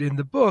covered in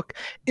the book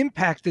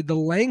impacted the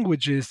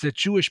languages that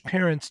Jewish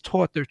parents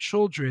taught their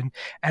children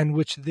and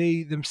which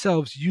they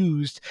themselves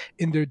used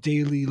in their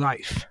daily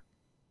life.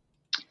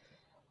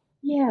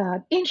 Yeah,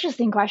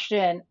 interesting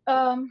question.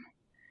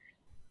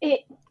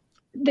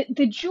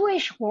 The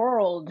Jewish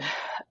world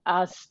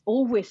has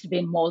always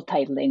been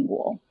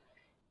multilingual.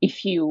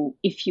 If you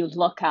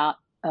look at,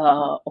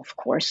 of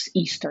course,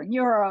 Eastern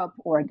Europe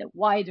or the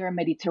wider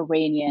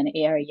Mediterranean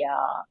area,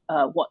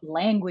 what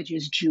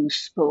languages Jews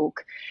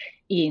spoke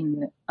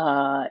in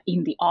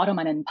the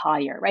Ottoman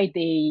Empire, right?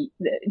 The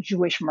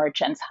Jewish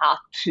merchants had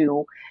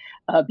to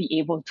be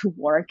able to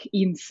work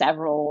in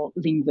several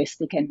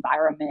linguistic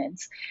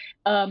environments.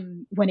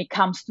 When it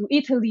comes to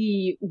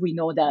Italy, we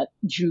know that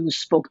Jews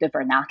spoke the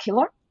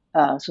vernacular,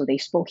 so they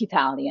spoke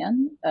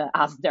Italian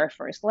as their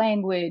first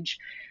language.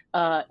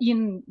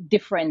 In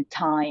different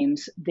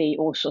times, they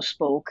also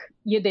spoke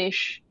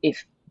Yiddish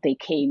if they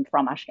came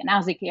from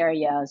Ashkenazic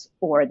areas,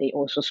 or they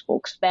also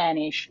spoke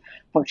Spanish,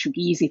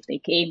 Portuguese if they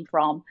came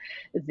from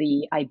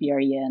the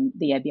Iberian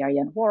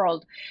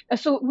world.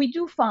 So we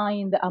do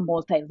find a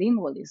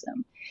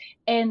multilingualism.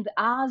 And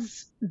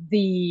as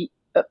the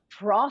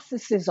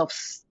processes of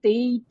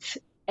state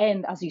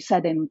and, as you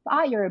said,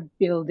 empire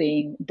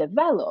building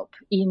develop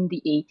in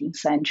the 18th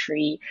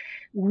century,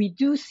 we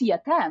do see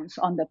attempts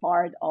on the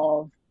part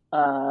of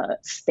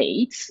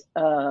states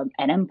and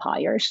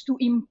empires to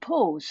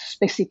impose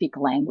specific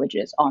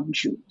languages on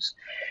Jews.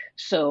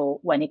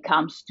 So when it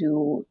comes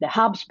to the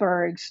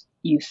Habsburgs,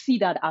 you see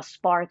that as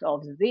part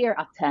of their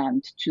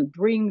attempt to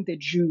bring the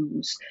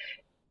Jews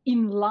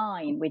in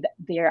line with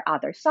their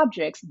other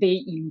subjects,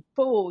 they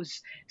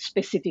impose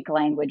specific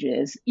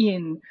languages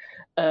in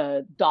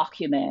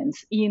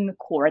documents, in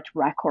court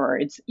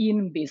records,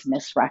 in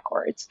business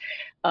records.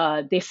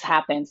 This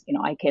happens,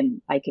 I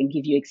can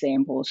give you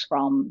examples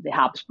from the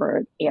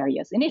Habsburg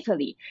areas in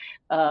Italy.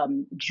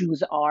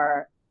 Jews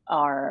are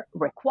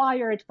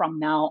required from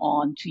now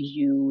on to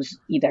use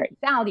either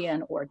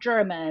Italian or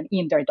German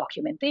in their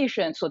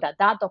documentation, so that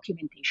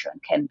documentation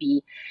can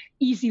be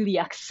easily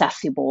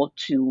accessible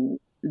to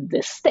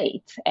the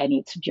state and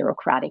its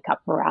bureaucratic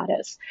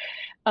apparatus.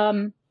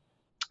 So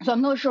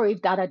I'm not sure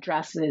if that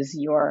addresses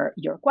your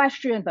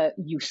question, but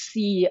you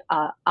see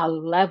a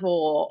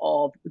level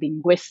of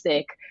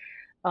linguistic,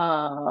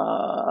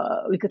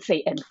 we could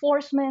say,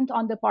 enforcement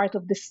on the part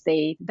of the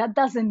state. That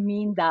doesn't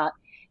mean that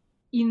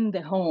in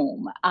the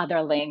home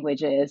other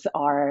languages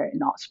are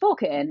not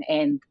spoken.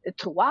 And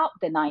throughout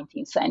the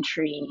 19th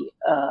century,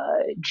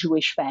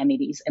 Jewish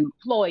families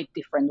employed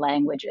different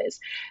languages.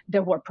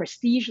 There were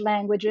prestige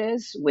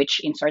languages, which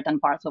in certain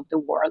parts of the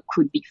world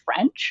could be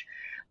French,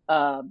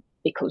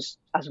 because,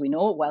 as we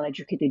know,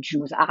 well-educated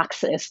Jews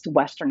accessed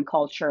Western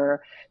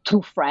culture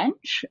through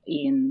French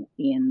in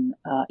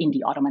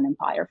the Ottoman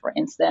Empire, for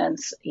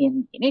instance,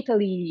 in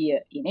Italy,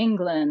 in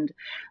England.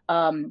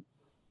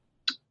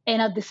 And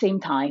at the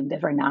same time, the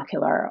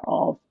vernacular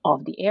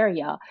of the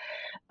area.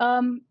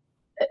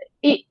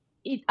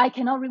 I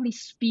cannot really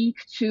speak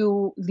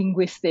to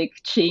linguistic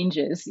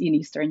changes in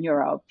Eastern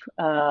Europe.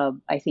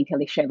 I think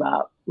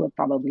Elisheva will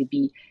probably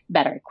be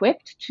better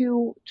equipped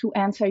to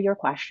answer your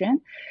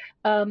question.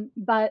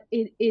 But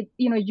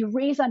you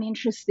raise an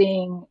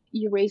interesting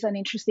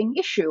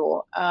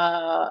issue.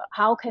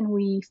 How can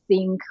we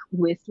think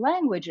with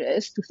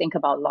languages to think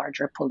about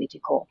larger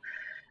political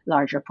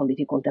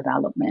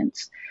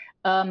developments?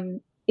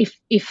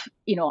 If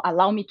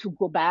allow me to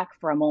go back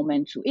for a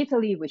moment to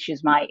Italy, which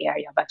is my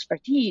area of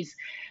expertise.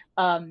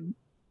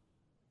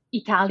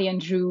 Italian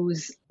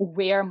Jews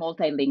were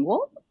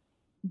multilingual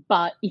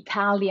but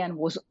Italian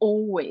was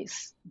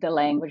always the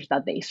language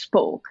that they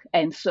spoke.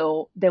 And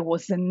so there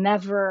was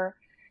never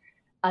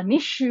an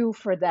issue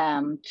for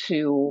them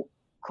to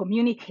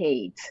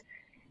communicate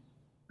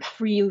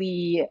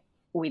freely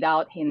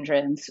without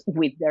hindrance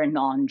with their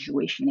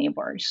non-Jewish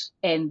neighbors.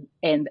 And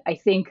I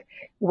think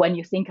when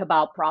you think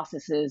about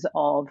processes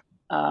of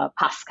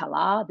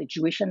Haskalah, the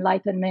Jewish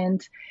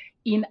Enlightenment,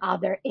 in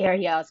other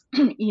areas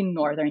in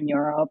Northern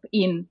Europe,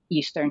 in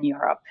Eastern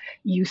Europe,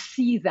 you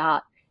see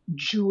that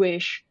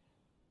Jewish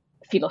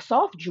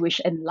philosophers, Jewish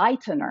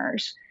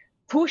enlighteners,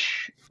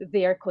 push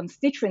their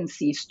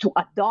constituencies to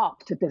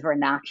adopt the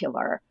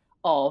vernacular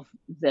of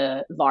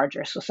the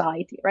larger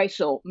society, right?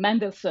 So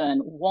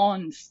Mendelssohn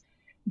wants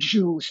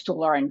Jews to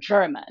learn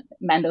German.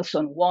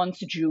 Mendelssohn wants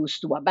Jews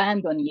to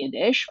abandon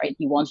Yiddish, right?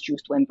 He wants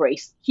Jews to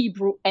embrace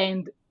Hebrew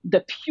and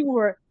the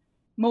pure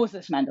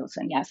Moses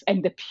Mendelssohn, yes,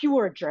 and the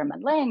pure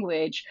German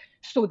language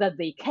so that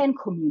they can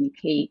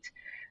communicate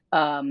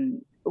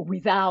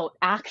without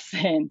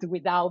accent,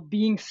 without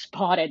being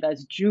spotted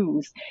as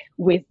Jews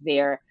with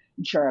their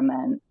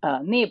German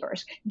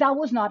neighbors. That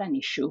was not an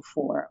issue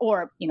for,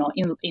 or,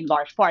 in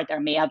large part, there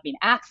may have been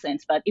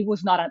accents, but it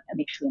was not an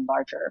issue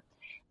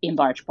in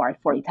large part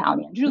for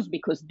Italian Jews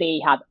because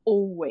they had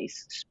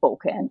always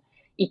spoken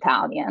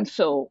Italian.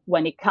 So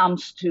when it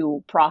comes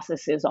to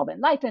processes of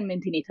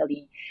enlightenment in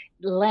Italy,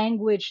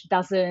 language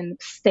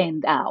doesn't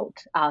stand out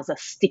as a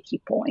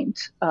sticky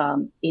point.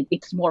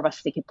 It's more of a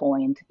sticky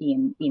point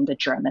in the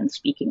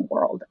German-speaking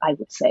world, I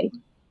would say.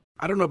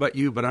 I don't know about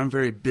you, but I'm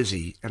very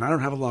busy and I don't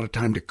have a lot of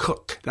time to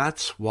cook.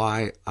 That's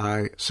why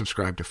I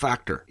subscribe to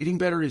Factor. Eating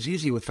better is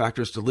easy with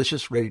Factor's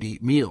delicious,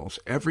 ready-to-eat meals.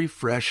 Every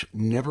fresh,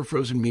 never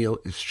frozen meal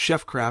is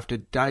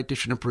chef-crafted,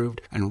 dietitian approved,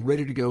 and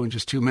ready to go in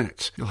just 2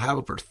 minutes. You'll have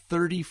over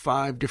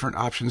 35 different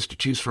options to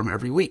choose from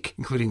every week,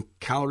 including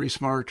Calorie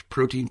Smart,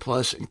 Protein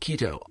Plus, and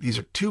Keto. These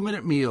are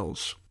 2-minute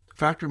meals.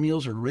 Factor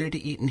meals are ready to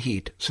eat and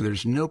heat, so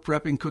there's no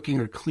prepping, cooking,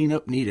 or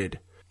cleanup needed.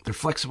 They're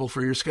flexible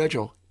for your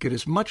schedule. Get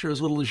as much or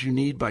as little as you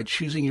need by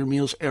choosing your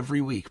meals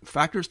every week.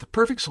 Factor is the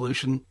perfect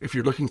solution if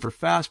you're looking for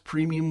fast,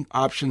 premium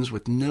options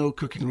with no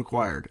cooking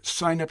required.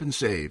 Sign up and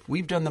save.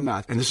 We've done the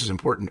math, and this is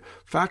important.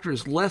 Factor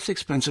is less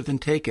expensive than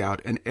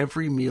takeout, and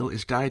every meal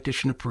is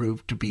dietitian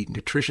approved to be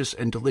nutritious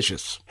and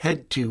delicious.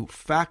 Head to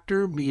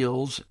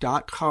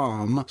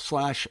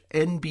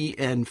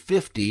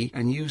factormeals.com/NBN50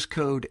 and use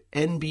code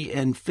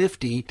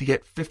NBN50 to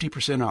get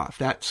 50% off.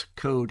 That's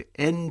code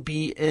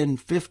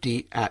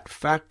NBN50 at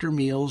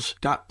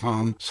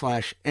factormeals.com/NBN50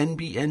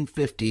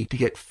 to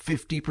get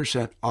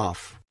 50%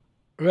 off.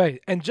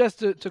 Right. And just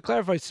to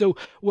clarify, so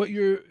what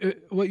you're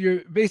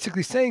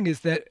basically saying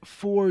is that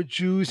for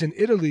Jews in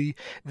Italy,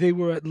 they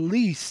were at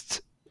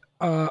least,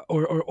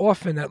 or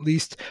often at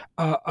least,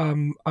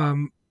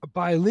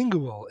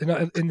 bilingual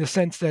in the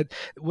sense that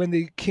when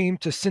they came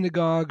to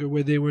synagogue or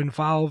where they were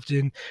involved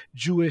in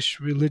Jewish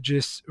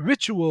religious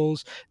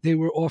rituals, they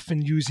were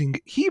often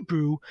using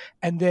Hebrew,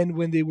 and then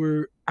when they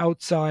were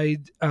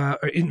outside, or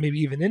maybe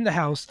even in the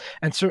house,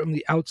 and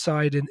certainly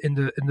outside in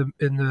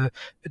the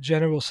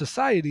general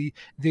society,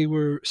 they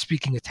were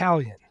speaking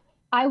Italian.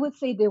 I would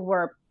say they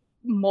were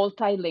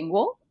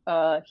multilingual.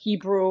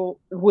 Hebrew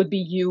would be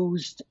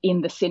used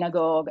in the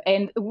synagogue,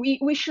 and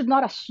we should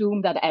not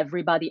assume that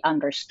everybody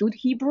understood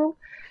Hebrew.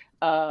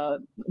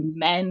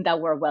 Men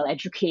that were well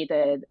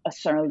educated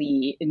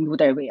certainly knew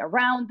their way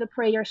around the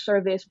prayer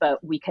service,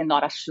 but we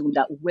cannot assume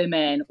that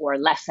women or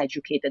less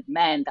educated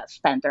men that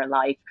spent their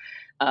life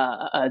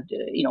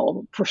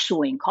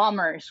pursuing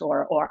commerce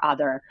or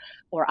other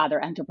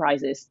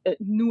enterprises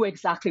knew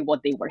exactly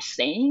what they were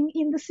saying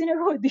in the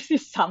synagogue. This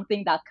is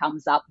something that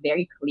comes up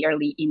very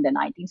clearly in the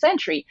 19th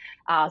century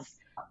as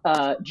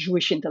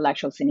Jewish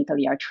intellectuals in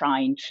Italy are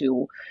trying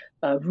to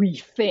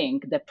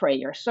rethink the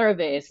prayer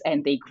service,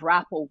 and they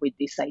grapple with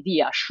this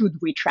idea: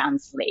 should we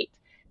translate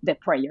the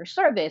prayer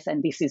service?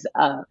 And this is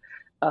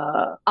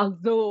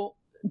although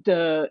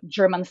the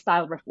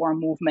German-style reform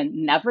movement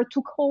never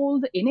took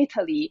hold in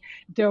Italy,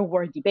 there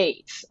were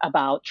debates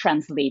about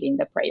translating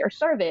the prayer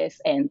service,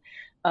 and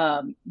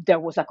there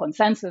was a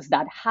consensus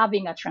that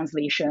having a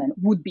translation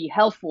would be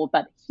helpful,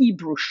 but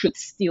Hebrew should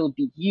still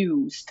be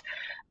used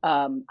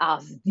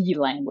as the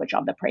language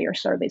of the prayer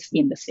service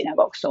in the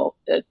synagogue. So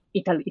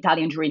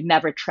Italian Jewry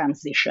never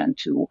transitioned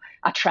to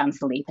a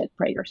translated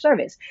prayer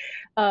service.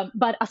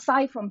 But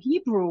aside from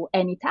Hebrew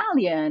and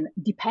Italian,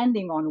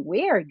 depending on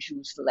where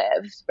Jews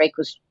lived, right,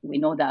 because we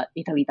know that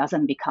Italy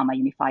doesn't become a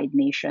unified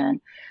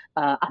nation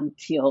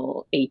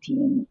until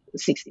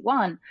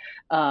 1861,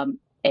 and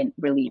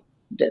really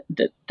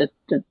the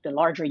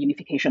larger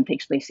unification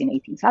takes place in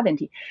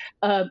 1870.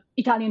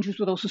 Italian Jews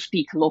would also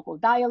speak local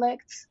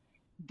dialects.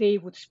 They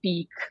would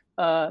speak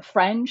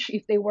French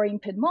if they were in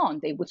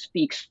Piedmont. They would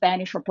speak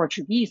Spanish or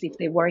Portuguese if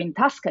they were in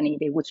Tuscany.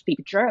 They would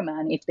speak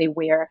German if they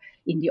were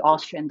in the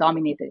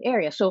Austrian-dominated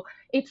area. So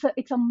it's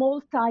a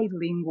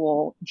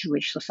multilingual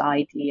Jewish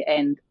society,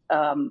 and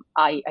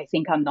I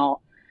think I'm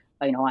not,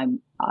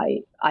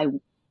 I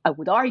I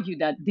would argue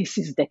that this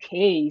is the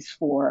case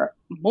for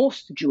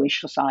most Jewish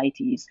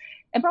societies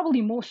and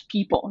probably most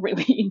people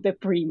really in the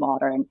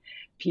pre-modern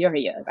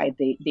period, right?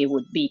 They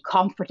would be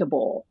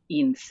comfortable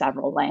in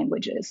several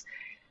languages.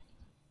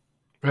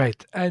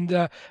 Right.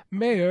 And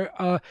Meir,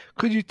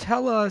 could you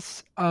tell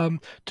us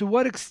to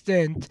what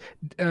extent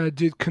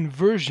did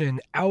conversion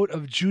out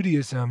of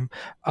Judaism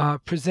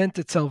present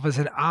itself as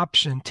an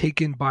option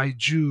taken by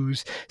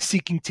Jews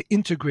seeking to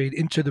integrate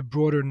into the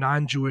broader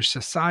non-Jewish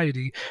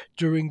society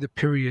during the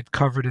period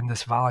covered in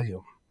this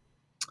volume?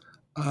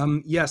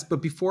 Yes,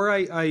 but before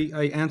I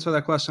answer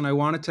that question, I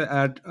wanted to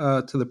add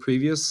to the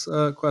previous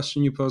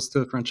question you posed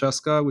to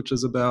Francesca, which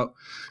is about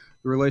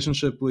the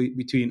relationship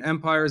between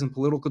empires and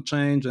political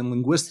change and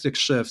linguistic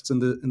shifts in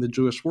the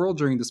Jewish world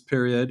during this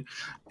period.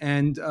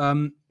 And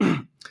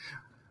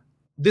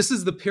this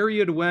is the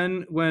period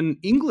when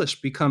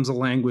English becomes a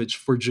language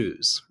for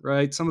Jews,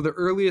 right? Some of the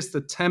earliest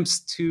attempts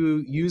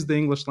to use the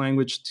English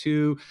language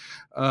to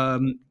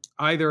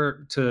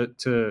either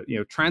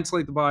to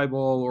translate the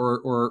Bible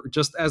or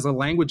just as a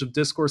language of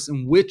discourse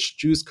in which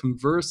Jews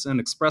converse and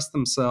express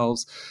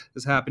themselves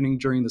is happening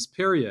during this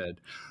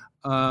period.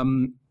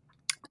 And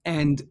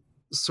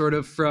sort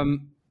of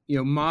from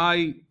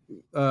my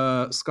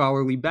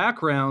scholarly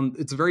background,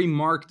 it's very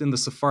marked in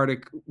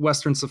the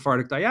Western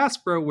Sephardic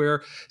diaspora,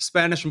 where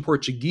Spanish and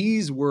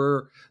Portuguese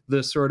were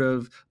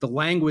the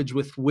language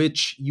with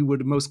which you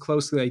would most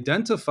closely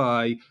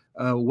identify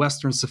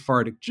Western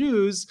Sephardic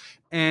Jews.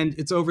 And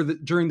it's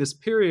during this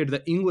period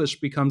that English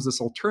becomes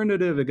this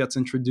alternative. It gets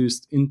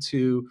introduced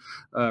into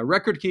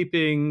record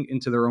keeping,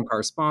 into their own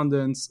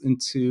correspondence,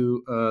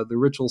 into the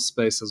ritual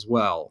space as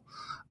well.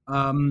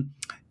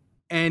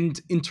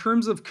 And in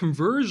terms of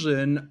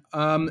conversion,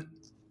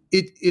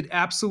 it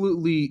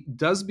absolutely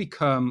does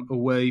become a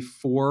way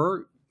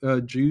for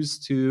Jews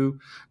to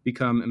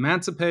become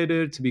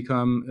emancipated, to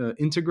become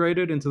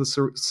integrated into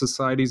the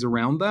societies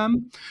around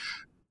them.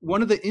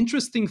 One of the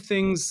interesting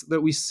things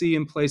that we see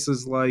in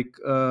places like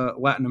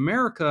Latin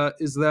America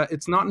is that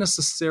it's not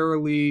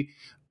necessarily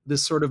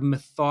this sort of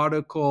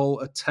methodical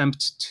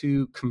attempt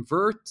to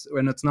convert,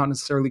 and it's not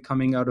necessarily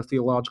coming out of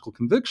theological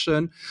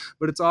conviction,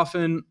 but it's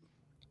often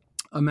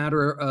a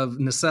matter of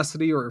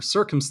necessity or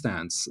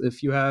circumstance.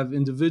 If you have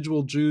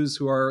individual Jews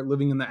who are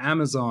living in the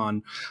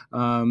Amazon,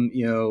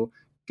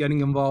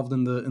 getting involved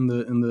in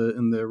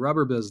the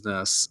rubber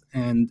business,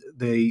 and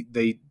they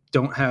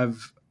don't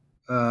have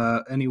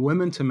any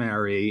women to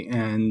marry,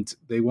 and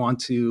they want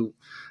to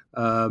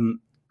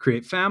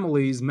create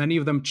families, many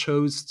of them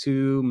chose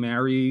to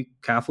marry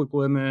Catholic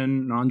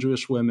women,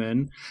 non-Jewish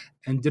women,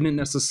 and didn't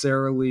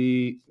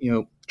necessarily,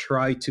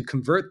 try to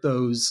convert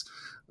those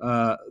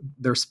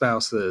their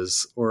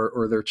spouses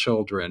or their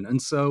children.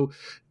 And so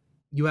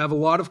you have a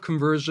lot of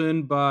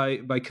conversion by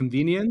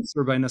convenience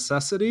or by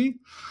necessity,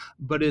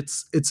 but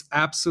it's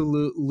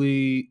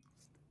absolutely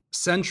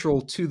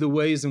central to the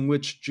ways in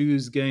which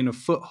Jews gain a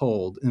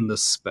foothold in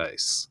this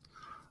space.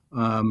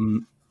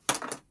 And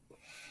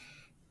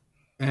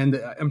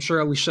I'm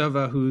sure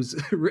Elisheva, who's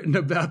written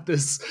about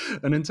this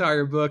an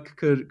entire book,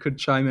 could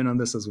chime in on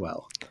this as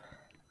well.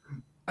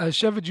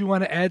 Sheva, do you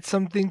want to add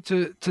something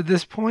to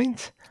this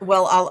point?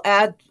 Well, I'll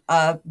add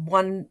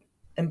one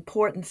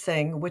important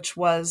thing, which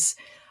was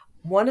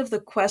one of the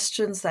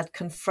questions that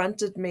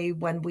confronted me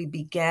when we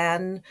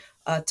began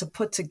to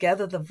put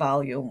together the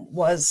volume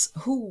was,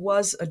 who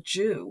was a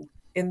Jew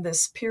in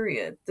this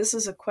period? This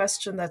is a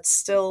question that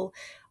still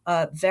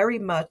very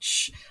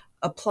much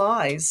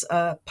applies,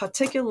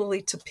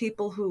 particularly to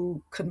people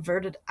who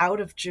converted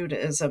out of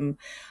Judaism.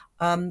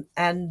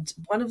 And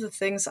one of the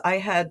things I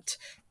had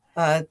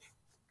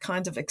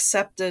kind of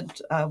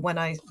accepted when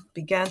I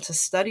began to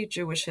study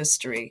Jewish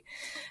history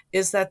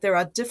is that there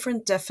are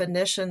different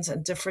definitions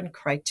and different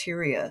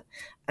criteria.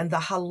 And the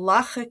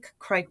halachic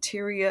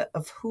criteria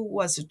of who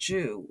was a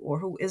Jew or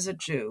who is a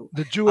Jew.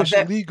 The Jewish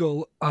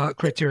legal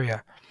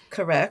criteria.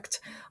 Correct.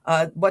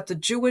 What the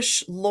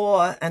Jewish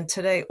law and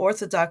today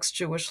Orthodox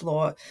Jewish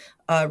law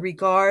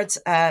regards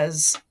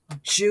as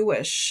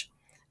Jewish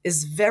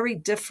is very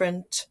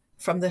different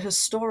from the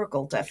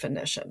historical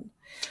definition.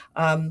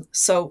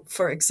 So,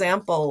 for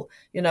example,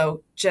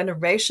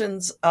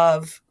 generations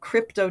of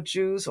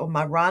crypto-Jews or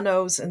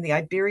Marranos in the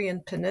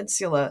Iberian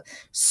Peninsula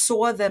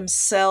saw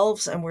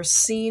themselves and were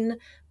seen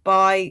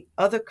by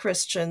other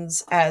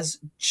Christians as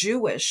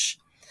Jewish,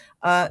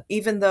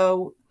 even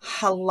though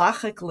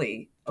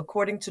halachically,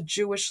 according to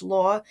Jewish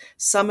law,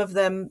 some of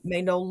them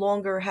may no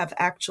longer have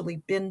actually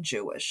been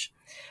Jewish.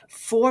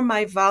 For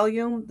my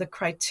volume, the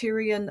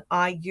criterion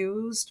I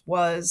used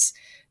was,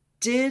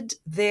 did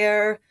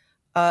their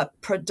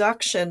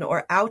production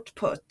or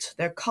output,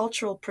 their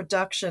cultural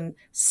production,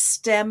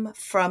 stem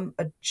from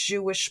a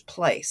Jewish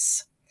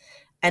place?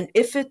 And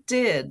if it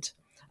did,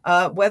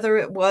 whether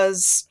it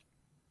was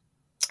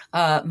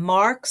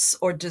Marx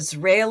or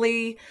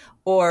Disraeli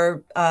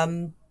or,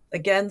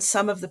 again,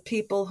 some of the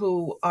people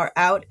who are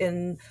out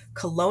in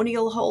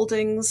colonial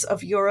holdings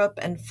of Europe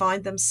and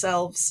find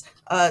themselves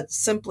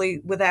simply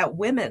without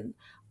women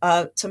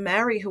to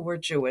marry who were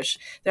Jewish.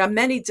 There are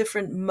many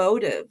different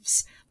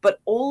motives, but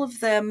all of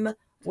them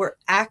were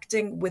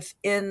acting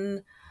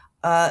within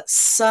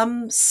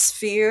some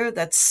sphere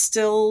that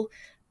still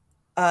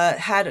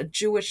had a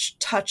Jewish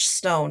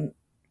touchstone.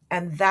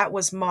 And that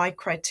was my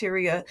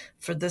criteria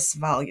for this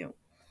volume.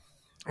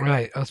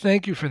 Right. Oh,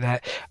 thank you for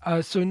that.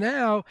 So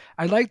now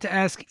I'd like to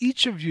ask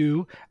each of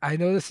you, I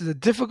know this is a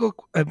difficult,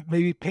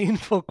 maybe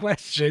painful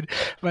question,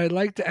 but I'd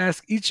like to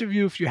ask each of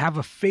you if you have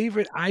a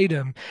favorite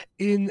item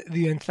in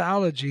the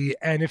anthology,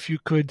 and if you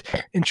could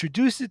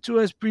introduce it to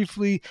us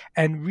briefly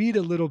and read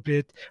a little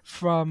bit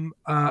from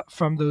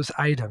those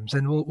items.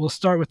 And we'll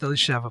start with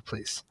Elisheva,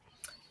 please.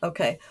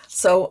 Okay.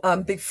 So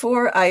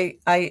before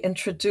I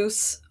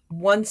introduce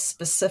one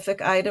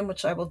specific item,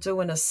 which I will do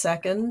in a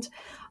second,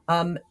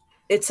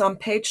 it's on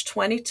page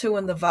 22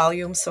 in the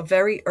volume, so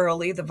very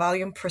early. The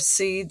volume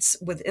proceeds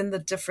within the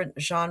different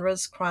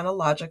genres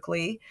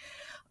chronologically.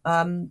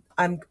 I'm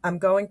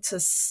going to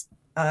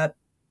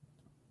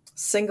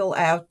single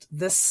out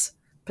this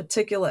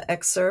particular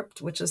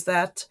excerpt, which is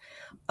that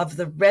of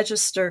the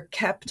register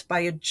kept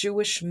by a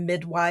Jewish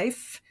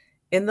midwife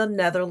in the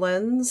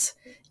Netherlands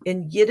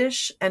in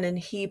Yiddish and in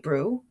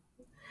Hebrew.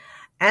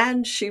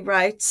 And she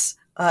writes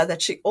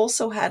that she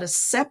also had a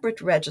separate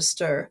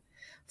register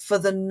for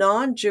the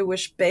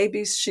non-Jewish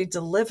babies she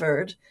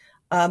delivered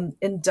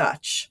in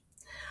Dutch.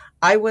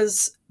 I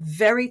was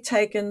very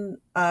taken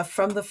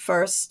from the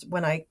first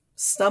when I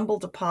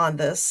stumbled upon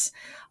this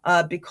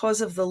because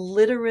of the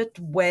literate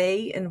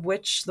way in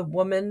which the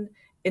woman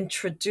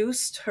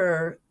introduced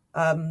her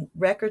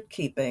record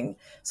keeping.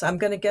 So I'm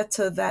going to get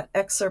to that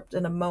excerpt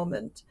in a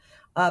moment.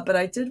 But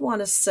I did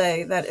want to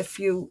say that if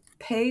you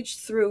page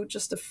through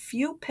just a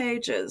few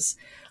pages,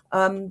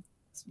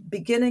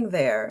 beginning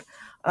there,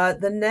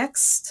 the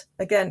next,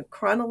 again,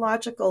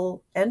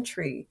 chronological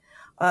entry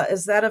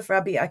is that of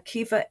Rabbi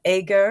Akiva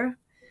Eger,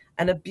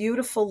 and a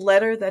beautiful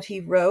letter that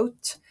he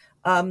wrote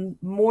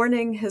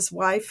mourning his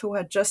wife who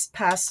had just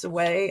passed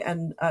away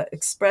and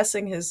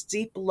expressing his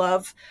deep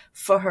love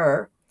for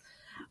her.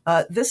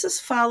 This is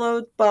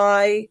followed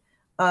by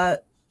a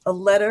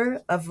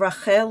letter of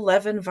Rachel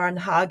Levin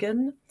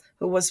Varnhagen,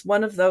 who was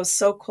one of those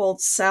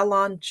so-called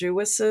Salon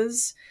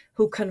Jewesses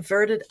who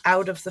converted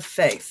out of the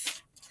faith.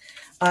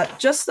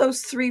 Just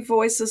those three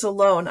voices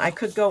alone, I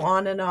could go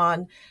on and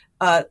on.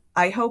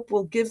 I hope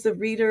will give the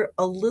reader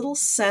a little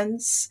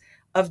sense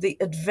of the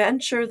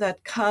adventure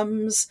that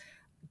comes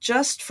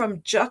just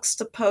from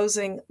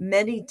juxtaposing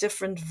many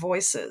different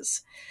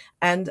voices.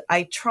 And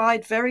I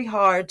tried very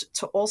hard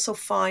to also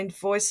find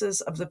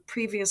voices of the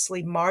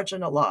previously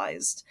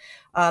marginalized.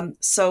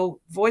 So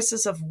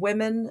voices of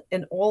women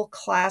in all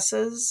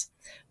classes,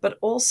 but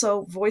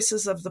also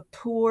voices of the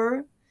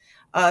poor,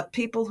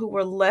 people who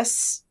were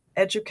less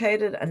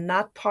educated and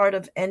not part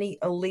of any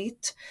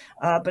elite,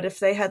 but if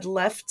they had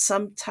left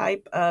some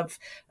type of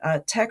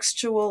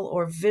textual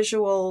or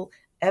visual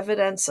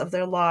evidence of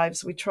their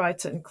lives, we tried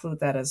to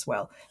include that as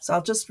well. So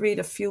I'll just read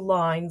a few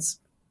lines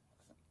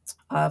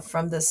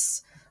from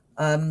this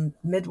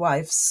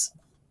midwife's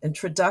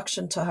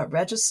introduction to her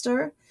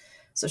register.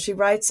 So she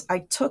writes, "I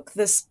took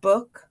this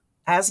book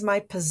as my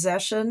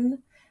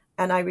possession,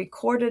 and I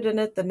recorded in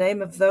it the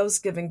name of those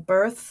giving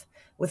birth,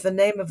 with the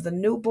name of the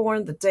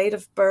newborn, the date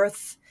of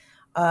birth,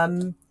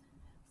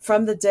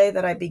 from the day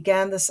that I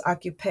began this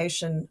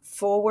occupation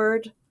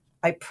forward.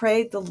 I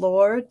prayed the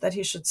Lord that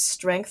he should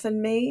strengthen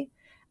me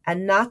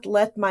and not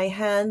let my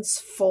hands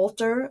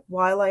falter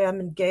while I am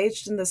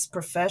engaged in this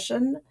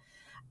profession."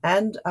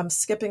 And I'm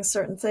skipping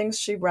certain things.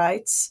 She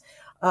writes,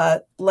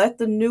 "Let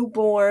the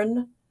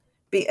newborn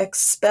be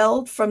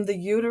expelled from the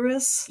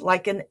uterus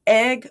like an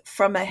egg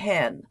from a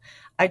hen."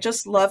 I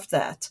just love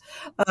that.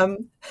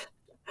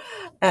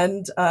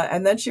 And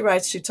then she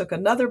writes, she took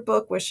another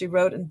book where she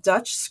wrote in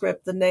Dutch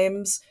script the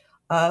names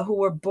who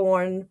were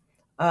born,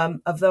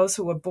 of those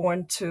who were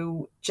born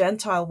to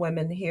Gentile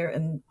women here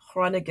in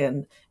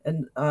Groningen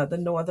in the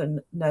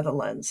northern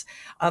Netherlands.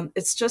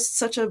 It's just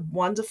such a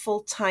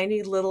wonderful,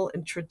 tiny little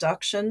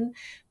introduction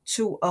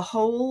to a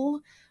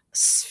whole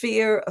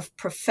sphere of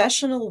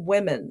professional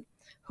women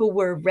who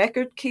were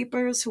record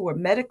keepers, who were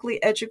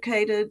medically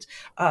educated,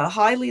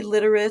 highly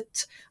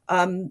literate,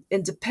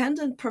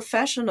 independent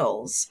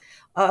professionals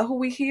who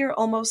we hear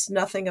almost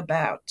nothing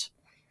about.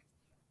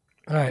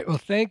 All right. Well,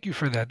 thank you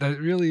for that. That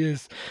really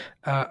is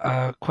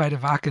quite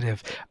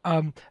evocative.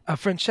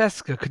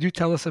 Francesca, could you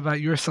tell us about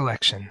your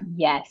selection?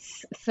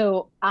 Yes.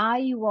 So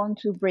I want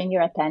to bring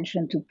your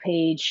attention to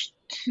page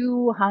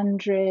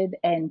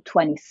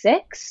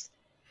 226.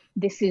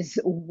 This is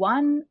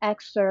one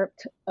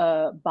excerpt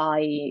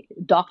by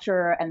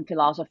Dr. and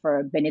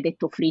philosopher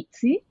Benedetto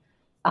Frizzi,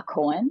 a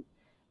Cohen.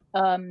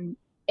 And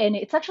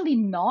it's actually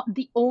not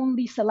the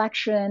only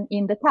selection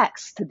in the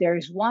text. There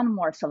is one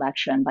more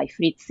selection by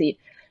Frizzi.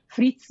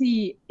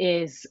 Frizzi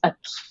is a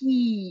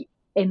key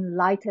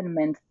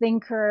Enlightenment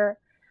thinker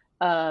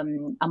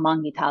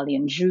among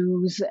Italian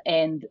Jews,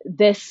 and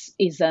this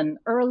is an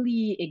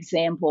early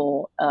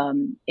example.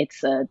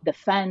 It's a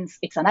defense,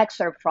 it's an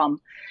excerpt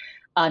from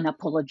an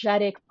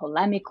apologetic,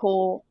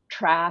 polemical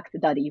tract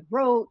that he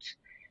wrote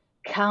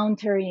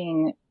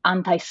countering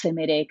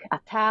anti-Semitic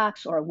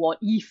attacks, or what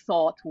he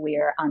thought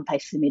were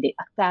anti-Semitic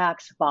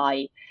attacks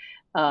by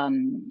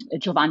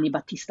Giovanni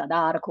Battista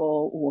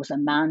d'Arco, who was a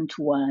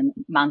Mantuan.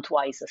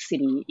 Mantua is a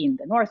city in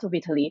the north of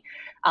Italy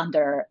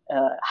under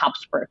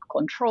Habsburg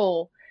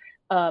control.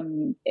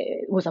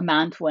 Was a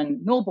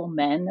Mantuan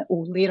nobleman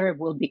who later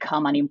will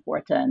become an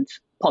important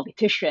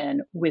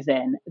politician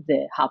within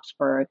the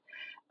Habsburg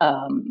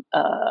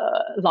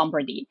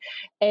Lombardy.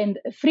 And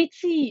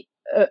Frizzi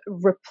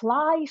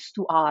replies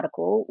to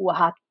Arco, who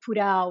had put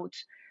out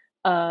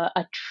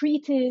a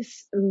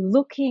treatise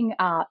looking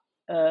at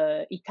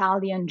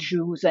Italian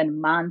Jews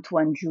and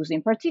Mantuan Jews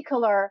in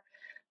particular,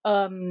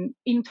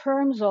 in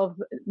terms of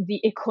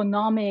the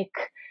economic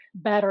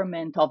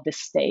betterment of the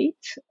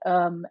state.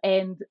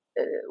 And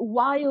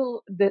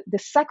while the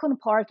second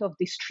part of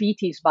this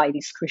treatise by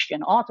this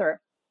Christian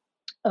author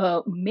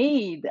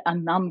made a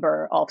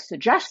number of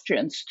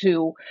suggestions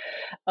to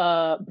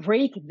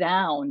break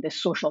down the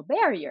social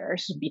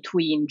barriers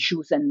between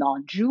Jews and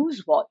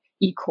non-Jews, what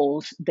he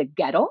calls the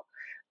ghetto,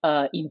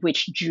 in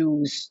which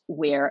Jews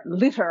were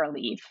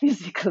literally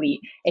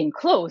physically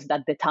enclosed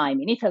at the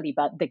time in Italy,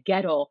 but the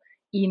ghetto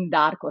in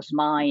D'Arco's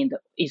mind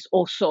is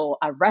also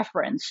a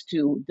reference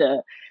to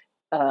the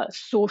alleged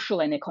social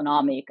and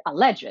economic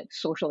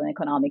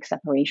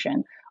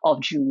separation of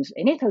Jews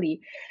in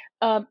Italy.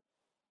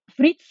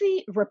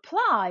 Frizzi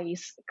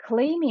replies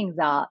claiming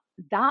that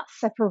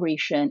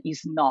separation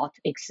is not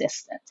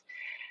existent.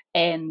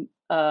 And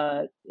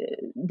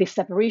this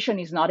separation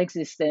is not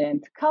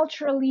existent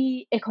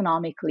culturally,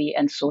 economically,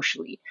 and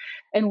socially.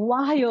 And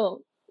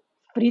while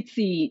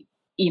Frizzi,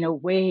 in a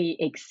way,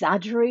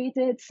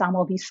 exaggerated some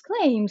of his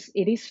claims,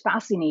 it is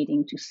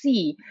fascinating to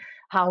see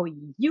how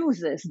he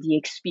uses the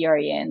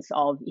experience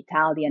of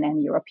Italian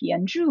and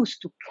European Jews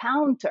to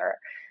counter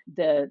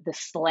the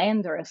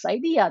slanderous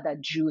idea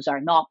that Jews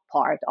are not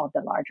part of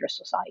the larger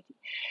society.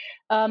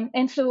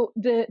 And so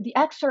the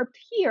excerpt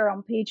here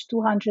on page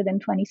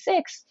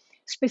 226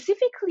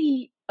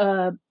 specifically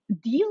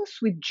deals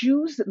with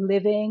Jews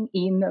living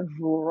in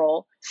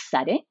rural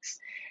settings.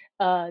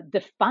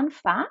 The fun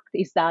fact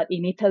is that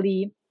in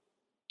Italy,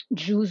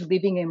 Jews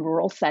living in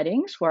rural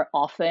settings were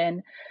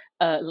often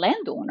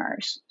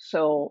landowners.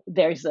 So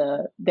there's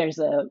a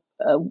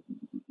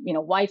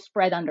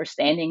widespread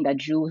understanding that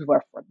Jews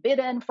were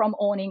forbidden from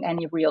owning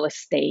any real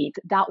estate.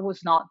 That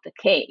was not the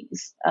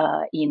case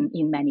in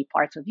many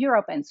parts of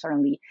Europe, and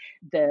certainly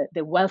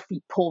the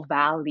wealthy Po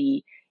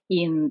Valley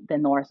in the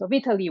north of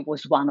Italy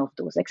was one of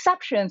those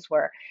exceptions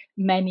where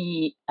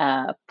many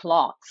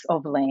plots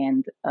of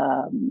land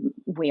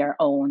were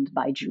owned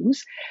by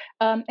Jews.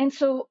 And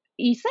so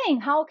he's saying,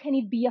 how can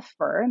it be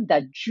affirmed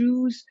that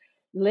Jews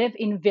live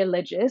in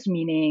villages,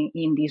 meaning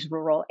in these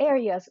rural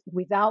areas,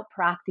 without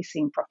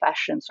practicing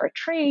professions or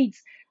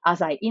trades?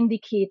 As I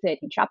indicated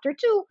in chapter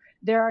 2,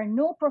 there are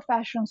no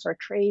professions or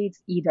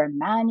trades, either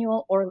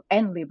manual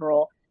and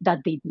liberal, that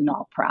they do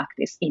not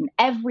practice. In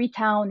every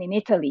town in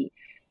Italy,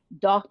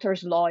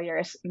 doctors,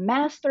 lawyers,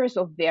 masters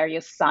of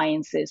various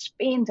sciences,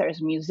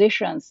 painters,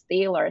 musicians,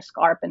 tailors,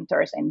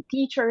 carpenters, and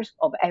teachers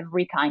of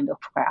every kind of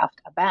craft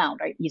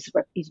abound. Right?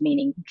 He's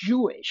meaning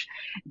Jewish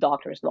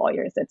doctors,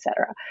 lawyers,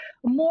 etc.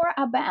 More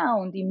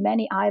abound in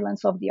many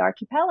islands of the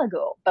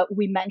archipelago, but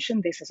we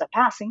mention this as a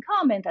passing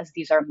comment, as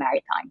these are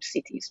maritime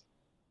cities,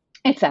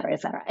 etc.,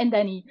 etc. And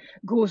then he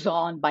goes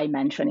on by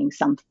mentioning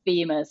some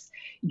famous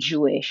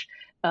Jewish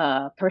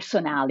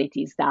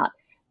personalities that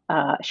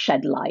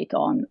shed light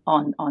on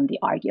the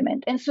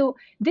argument. And so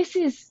this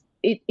is,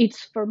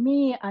 it's for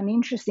me an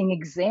interesting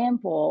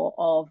example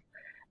of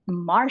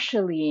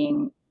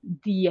marshalling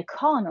the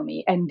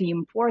economy and the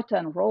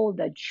important role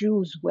that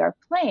Jews were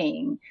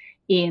playing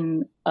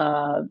in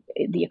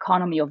the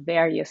economy of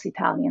various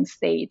Italian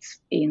states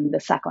in the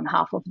second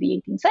half of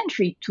the 18th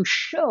century to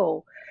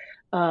show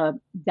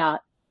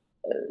that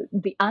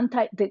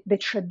the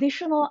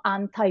traditional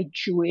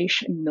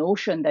anti-Jewish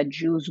notion that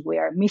Jews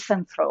were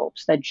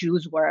misanthropes, that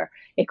Jews were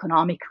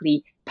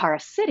economically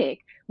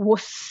parasitic,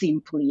 was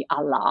simply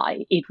a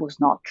lie. It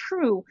was not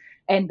true.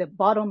 And the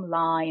bottom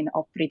line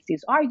of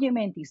Frizzi's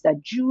argument is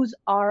that Jews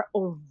are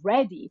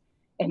already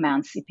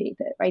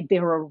emancipated, right?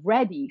 They're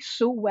already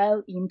so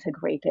well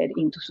integrated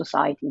into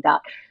society that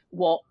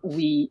what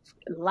we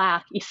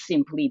lack is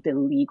simply the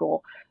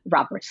legal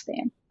rubber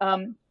stamp.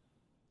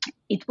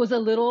 It was a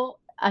little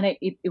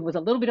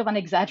bit of an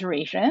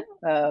exaggeration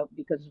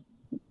because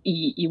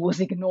he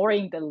was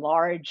ignoring the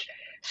large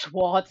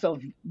swaths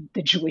of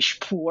the Jewish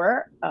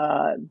poor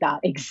that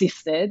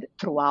existed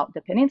throughout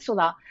the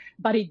peninsula,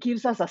 but it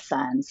gives us a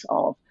sense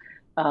of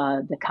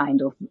the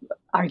kind of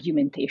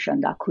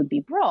argumentation that could be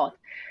brought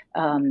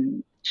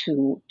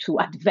to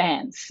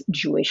advance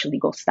Jewish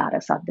legal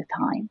status at the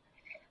time.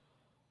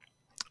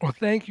 Well,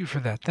 thank you for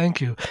that.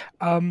 Thank you.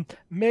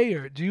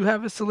 Meir, do you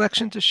have a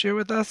selection to share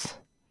with us?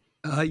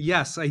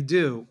 Yes, I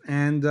do.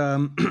 And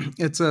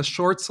it's a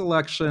short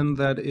selection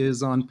that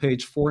is on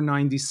page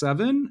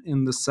 497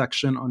 in the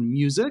section on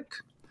music.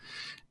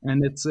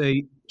 And it's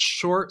a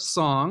short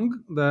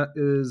song that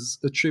is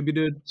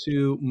attributed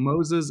to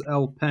Moses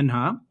El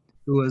Penha,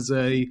 who was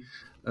a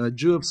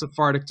Jew of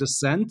Sephardic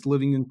descent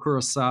living in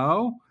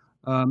Curacao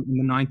in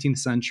the 19th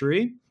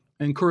century.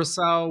 And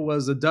Curacao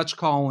was a Dutch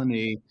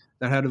colony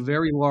that had a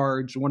very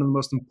large, one of the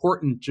most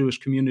important Jewish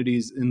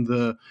communities in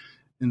the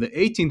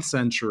 18th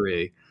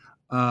century.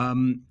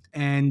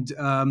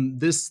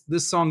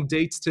 This song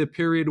dates to a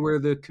period where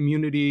the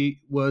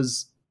community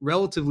was,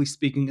 relatively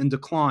speaking, in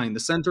decline. The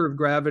center of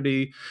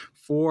gravity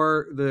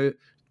for the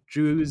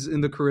Jews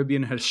in the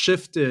Caribbean has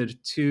shifted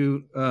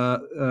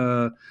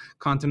to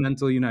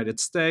continental United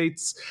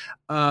States,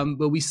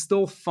 but we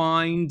still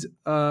find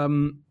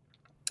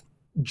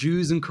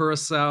Jews in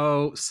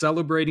Curacao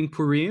celebrating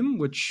Purim,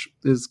 which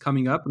is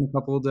coming up in a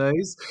couple of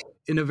days,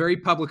 in a very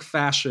public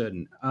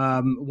fashion.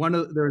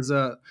 There's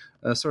a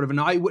sort of an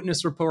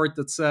eyewitness report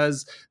that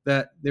says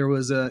that there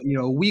was a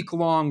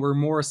week-long or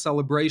more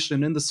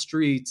celebration in the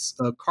streets,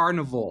 a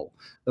carnival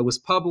that was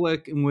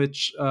public, in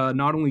which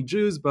not only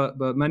Jews but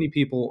many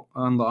people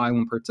on the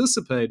island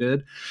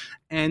participated.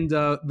 And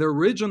the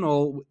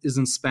original is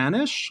in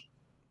Spanish.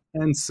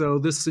 And so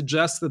this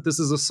suggests that this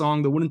is a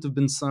song that wouldn't have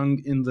been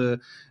sung in the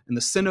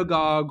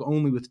synagogue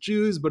only with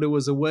Jews, but it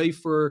was a way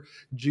for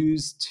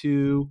Jews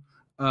to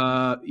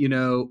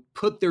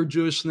put their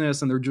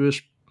Jewishness and their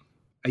Jewish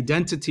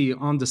identity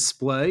on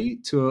display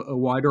to a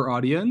wider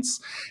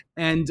audience.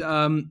 And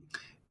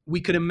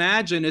we could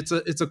imagine it's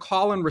a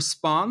call and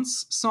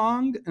response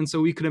song, and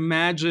so we could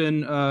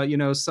imagine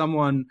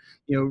someone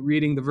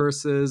reading the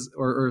verses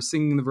or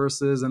singing the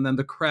verses, and then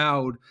the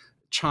crowd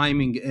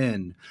chiming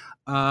in.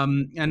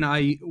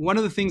 One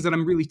of the things that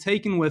I'm really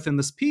taken with in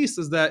this piece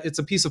is that it's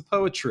a piece of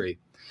poetry.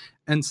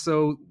 And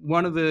so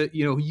one of the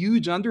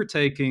huge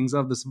undertakings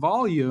of this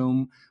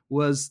volume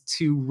was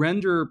to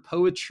render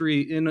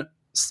poetry in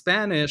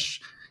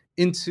Spanish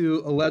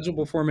into a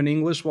legible form in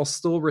English while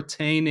still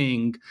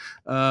retaining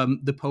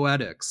the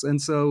poetics.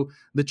 And so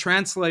the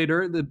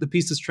translator, the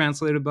piece is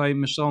translated by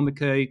Michelle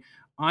McKay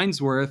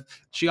Ainsworth.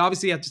 She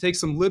obviously had to take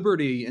some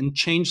liberty and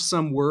change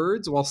some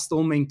words while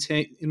still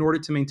in order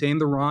to maintain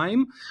the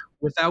rhyme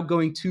without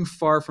going too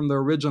far from the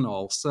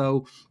original.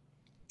 So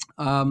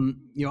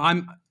I'm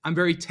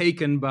very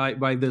taken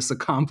by this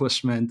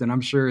accomplishment, and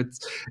I'm sure it's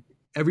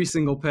every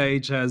single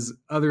page has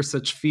other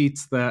such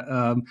feats that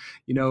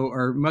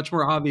are much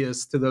more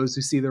obvious to those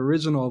who see the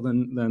original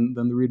than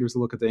the readers who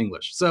look at the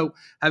English. So,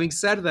 having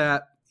said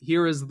that,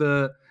 here is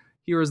the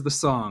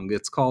song.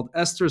 It's called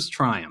Esther's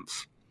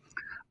Triumph.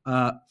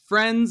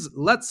 Friends,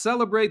 let's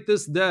celebrate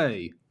this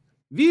day.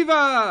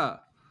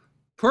 Viva!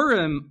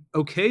 Purim,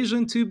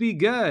 occasion to be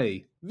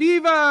gay.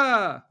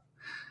 Viva!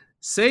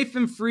 Safe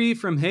and free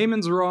from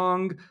Haman's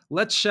wrong,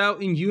 let's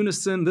shout in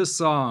unison this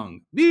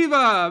song.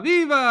 Viva!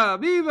 Viva!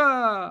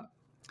 Viva!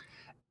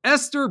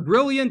 Esther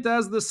brilliant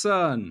as the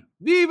sun.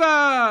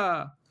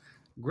 Viva!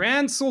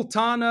 Grand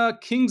Sultana,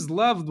 king's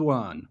loved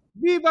one.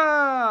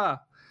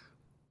 Viva!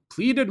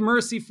 Pleaded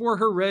mercy for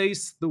her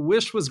race, the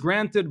wish was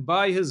granted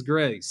by his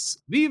grace.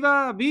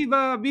 Viva!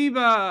 Viva!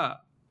 Viva!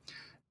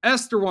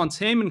 Esther wants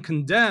Haman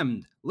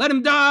condemned. Let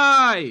him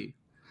die!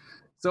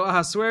 So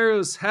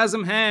Ahasuerus has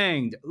him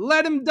hanged.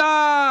 Let him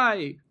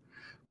die!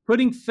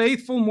 Putting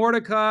faithful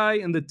Mordecai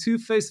in the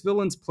two-faced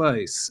villain's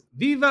place.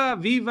 Viva,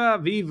 viva,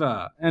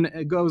 viva. And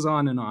it goes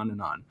on and on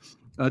and on.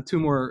 Two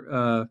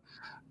more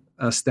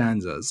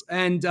stanzas.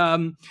 And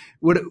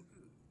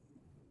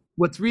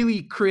what's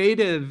really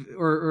creative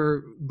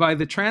or by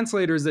the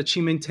translators is that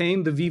she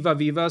maintained the viva,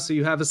 viva, so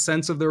you have a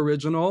sense of the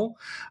original,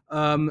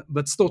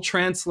 but still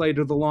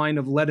translated the line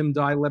of let him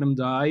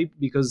die,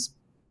 because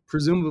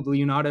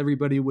presumably not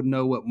everybody would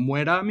know what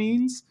muera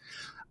means.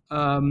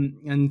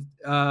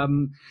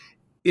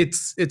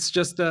 It's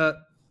just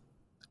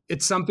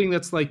it's something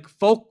that's like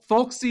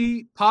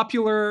folksy,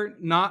 popular,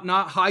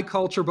 not high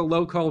culture, but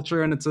low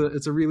culture. And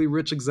it's a really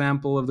rich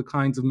example of the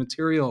kinds of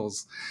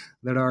materials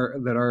that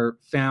are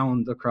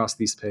found across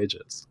these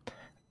pages.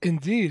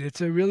 Indeed,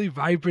 it's a really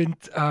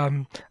vibrant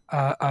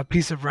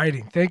piece of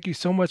writing. Thank you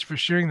so much for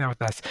sharing that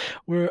with us.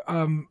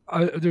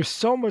 There's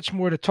so much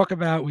more to talk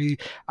about.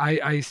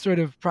 I sort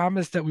of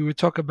promised that we would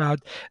talk about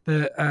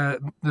the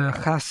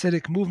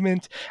Hasidic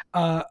movement.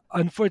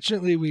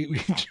 Unfortunately,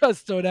 we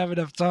just don't have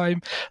enough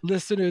time.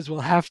 Listeners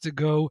will have to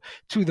go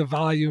to the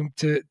volume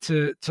to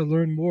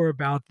learn more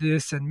about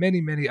this and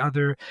many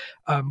other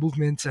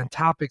movements and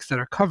topics that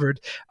are covered.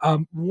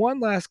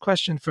 One last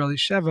question for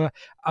Elisheva.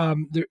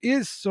 There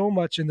is so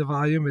much in the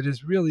volume. It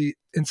is really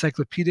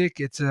encyclopedic.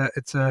 It's a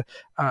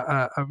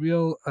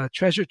real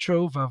treasure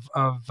trove of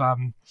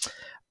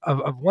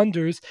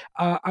wonders.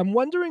 I'm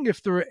wondering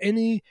if there are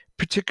any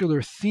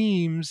particular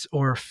themes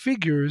or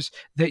figures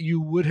that you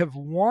would have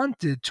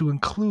wanted to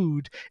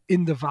include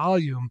in the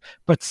volume,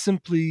 but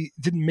simply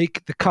didn't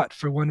make the cut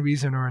for one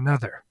reason or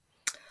another.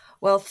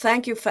 Well,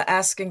 thank you for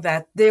asking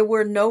that. There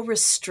were no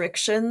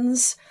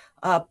restrictions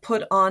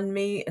put on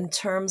me in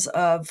terms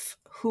of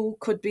who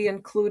could be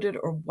included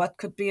or what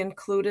could be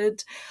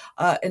included.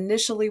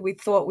 Initially, we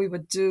thought we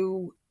would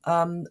do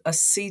a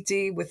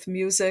CD with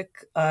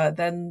music.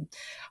 Then,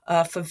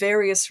 for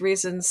various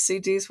reasons,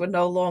 CDs were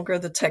no longer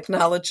the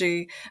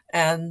technology,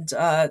 and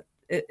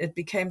it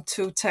became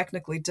too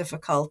technically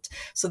difficult.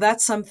 So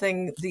that's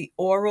something, the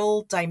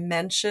oral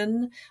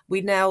dimension.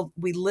 We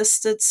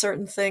listed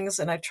certain things,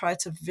 and I tried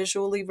to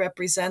visually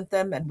represent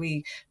them, and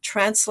we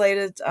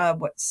translated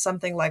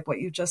something like what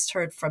you just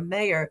heard from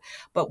Meir,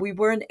 but we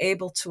weren't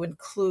able to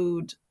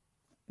include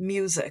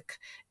music.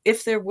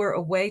 If there were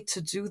a way to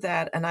do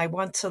that, and I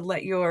want to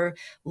let your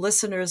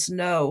listeners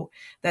know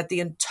that the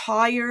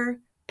entire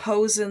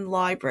Posen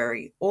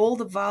library, all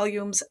the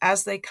volumes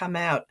as they come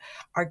out,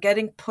 are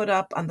getting put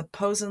up on the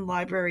Posen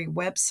library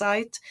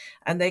website,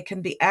 and they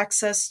can be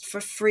accessed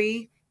for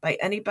free by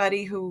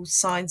anybody who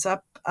signs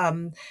up.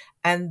 And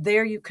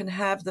there you can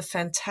have the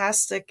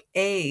fantastic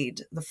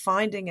aid, the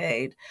finding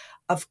aid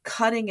of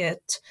cutting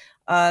it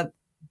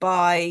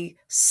by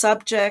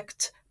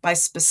subject, by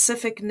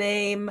specific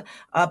name,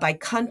 by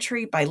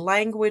country, by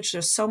language.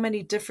 There's so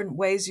many different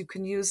ways you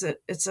can use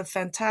it. It's a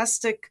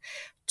fantastic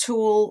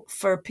tool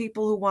for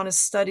people who want to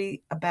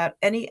study about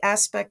any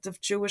aspect of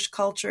Jewish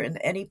culture in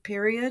any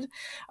period.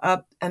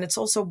 And it's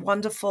also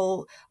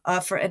wonderful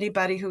for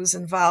anybody who's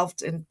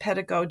involved in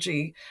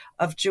pedagogy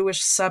of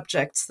Jewish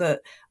subjects.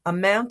 The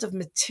amount of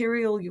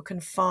material you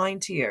can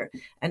find here,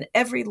 and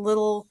every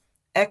little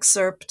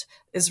excerpt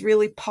is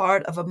really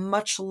part of a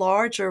much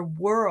larger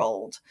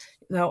world.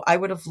 I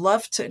would have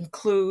loved to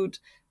include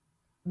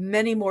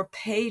many more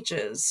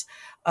pages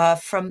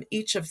from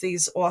each of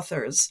these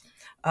authors,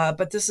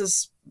 but this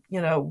is,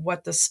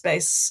 what the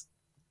space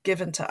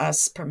given to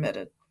us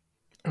permitted.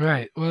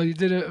 Right. Well, you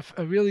did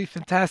a really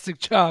fantastic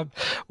job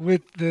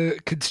with the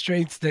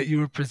constraints that you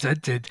were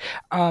presented.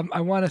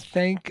 I want to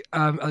thank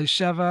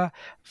Elisheva,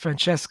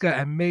 Francesca,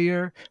 and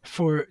Meir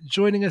for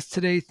joining us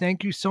today.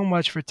 Thank you so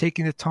much for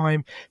taking the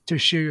time to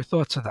share your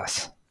thoughts with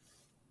us.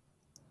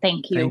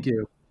 Thank you. Thank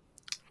you.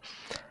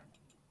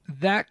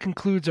 That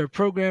concludes our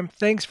program.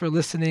 Thanks for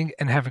listening,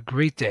 and have a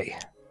great day.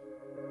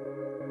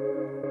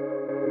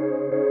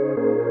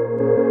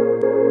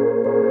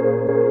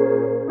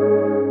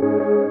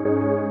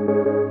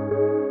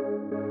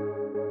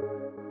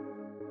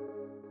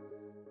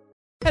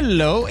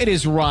 Hello, it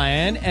is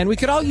Ryan, and we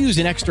could all use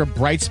an extra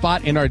bright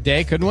spot in our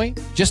day, couldn't we?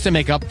 Just to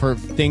make up for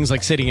things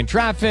like sitting in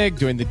traffic,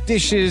 doing the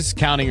dishes,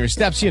 counting your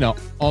steps,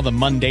 all the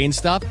mundane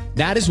stuff.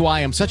 That is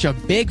why I'm such a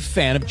big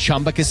fan of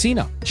Chumba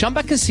Casino.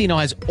 Chumba Casino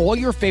has all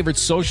your favorite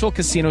social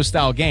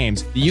casino-style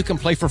games that you can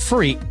play for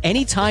free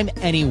anytime,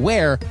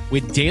 anywhere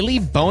with daily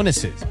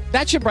bonuses.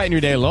 That should brighten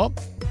your day a little.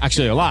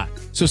 Actually, a lot.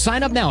 So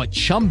sign up now at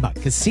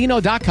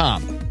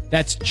ChumbaCasino.com.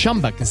 That's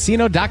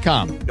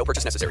ChumbaCasino.com. No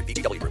purchase necessary.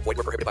 VGW Group. Void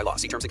where prohibited by law.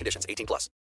 See terms and conditions. 18+.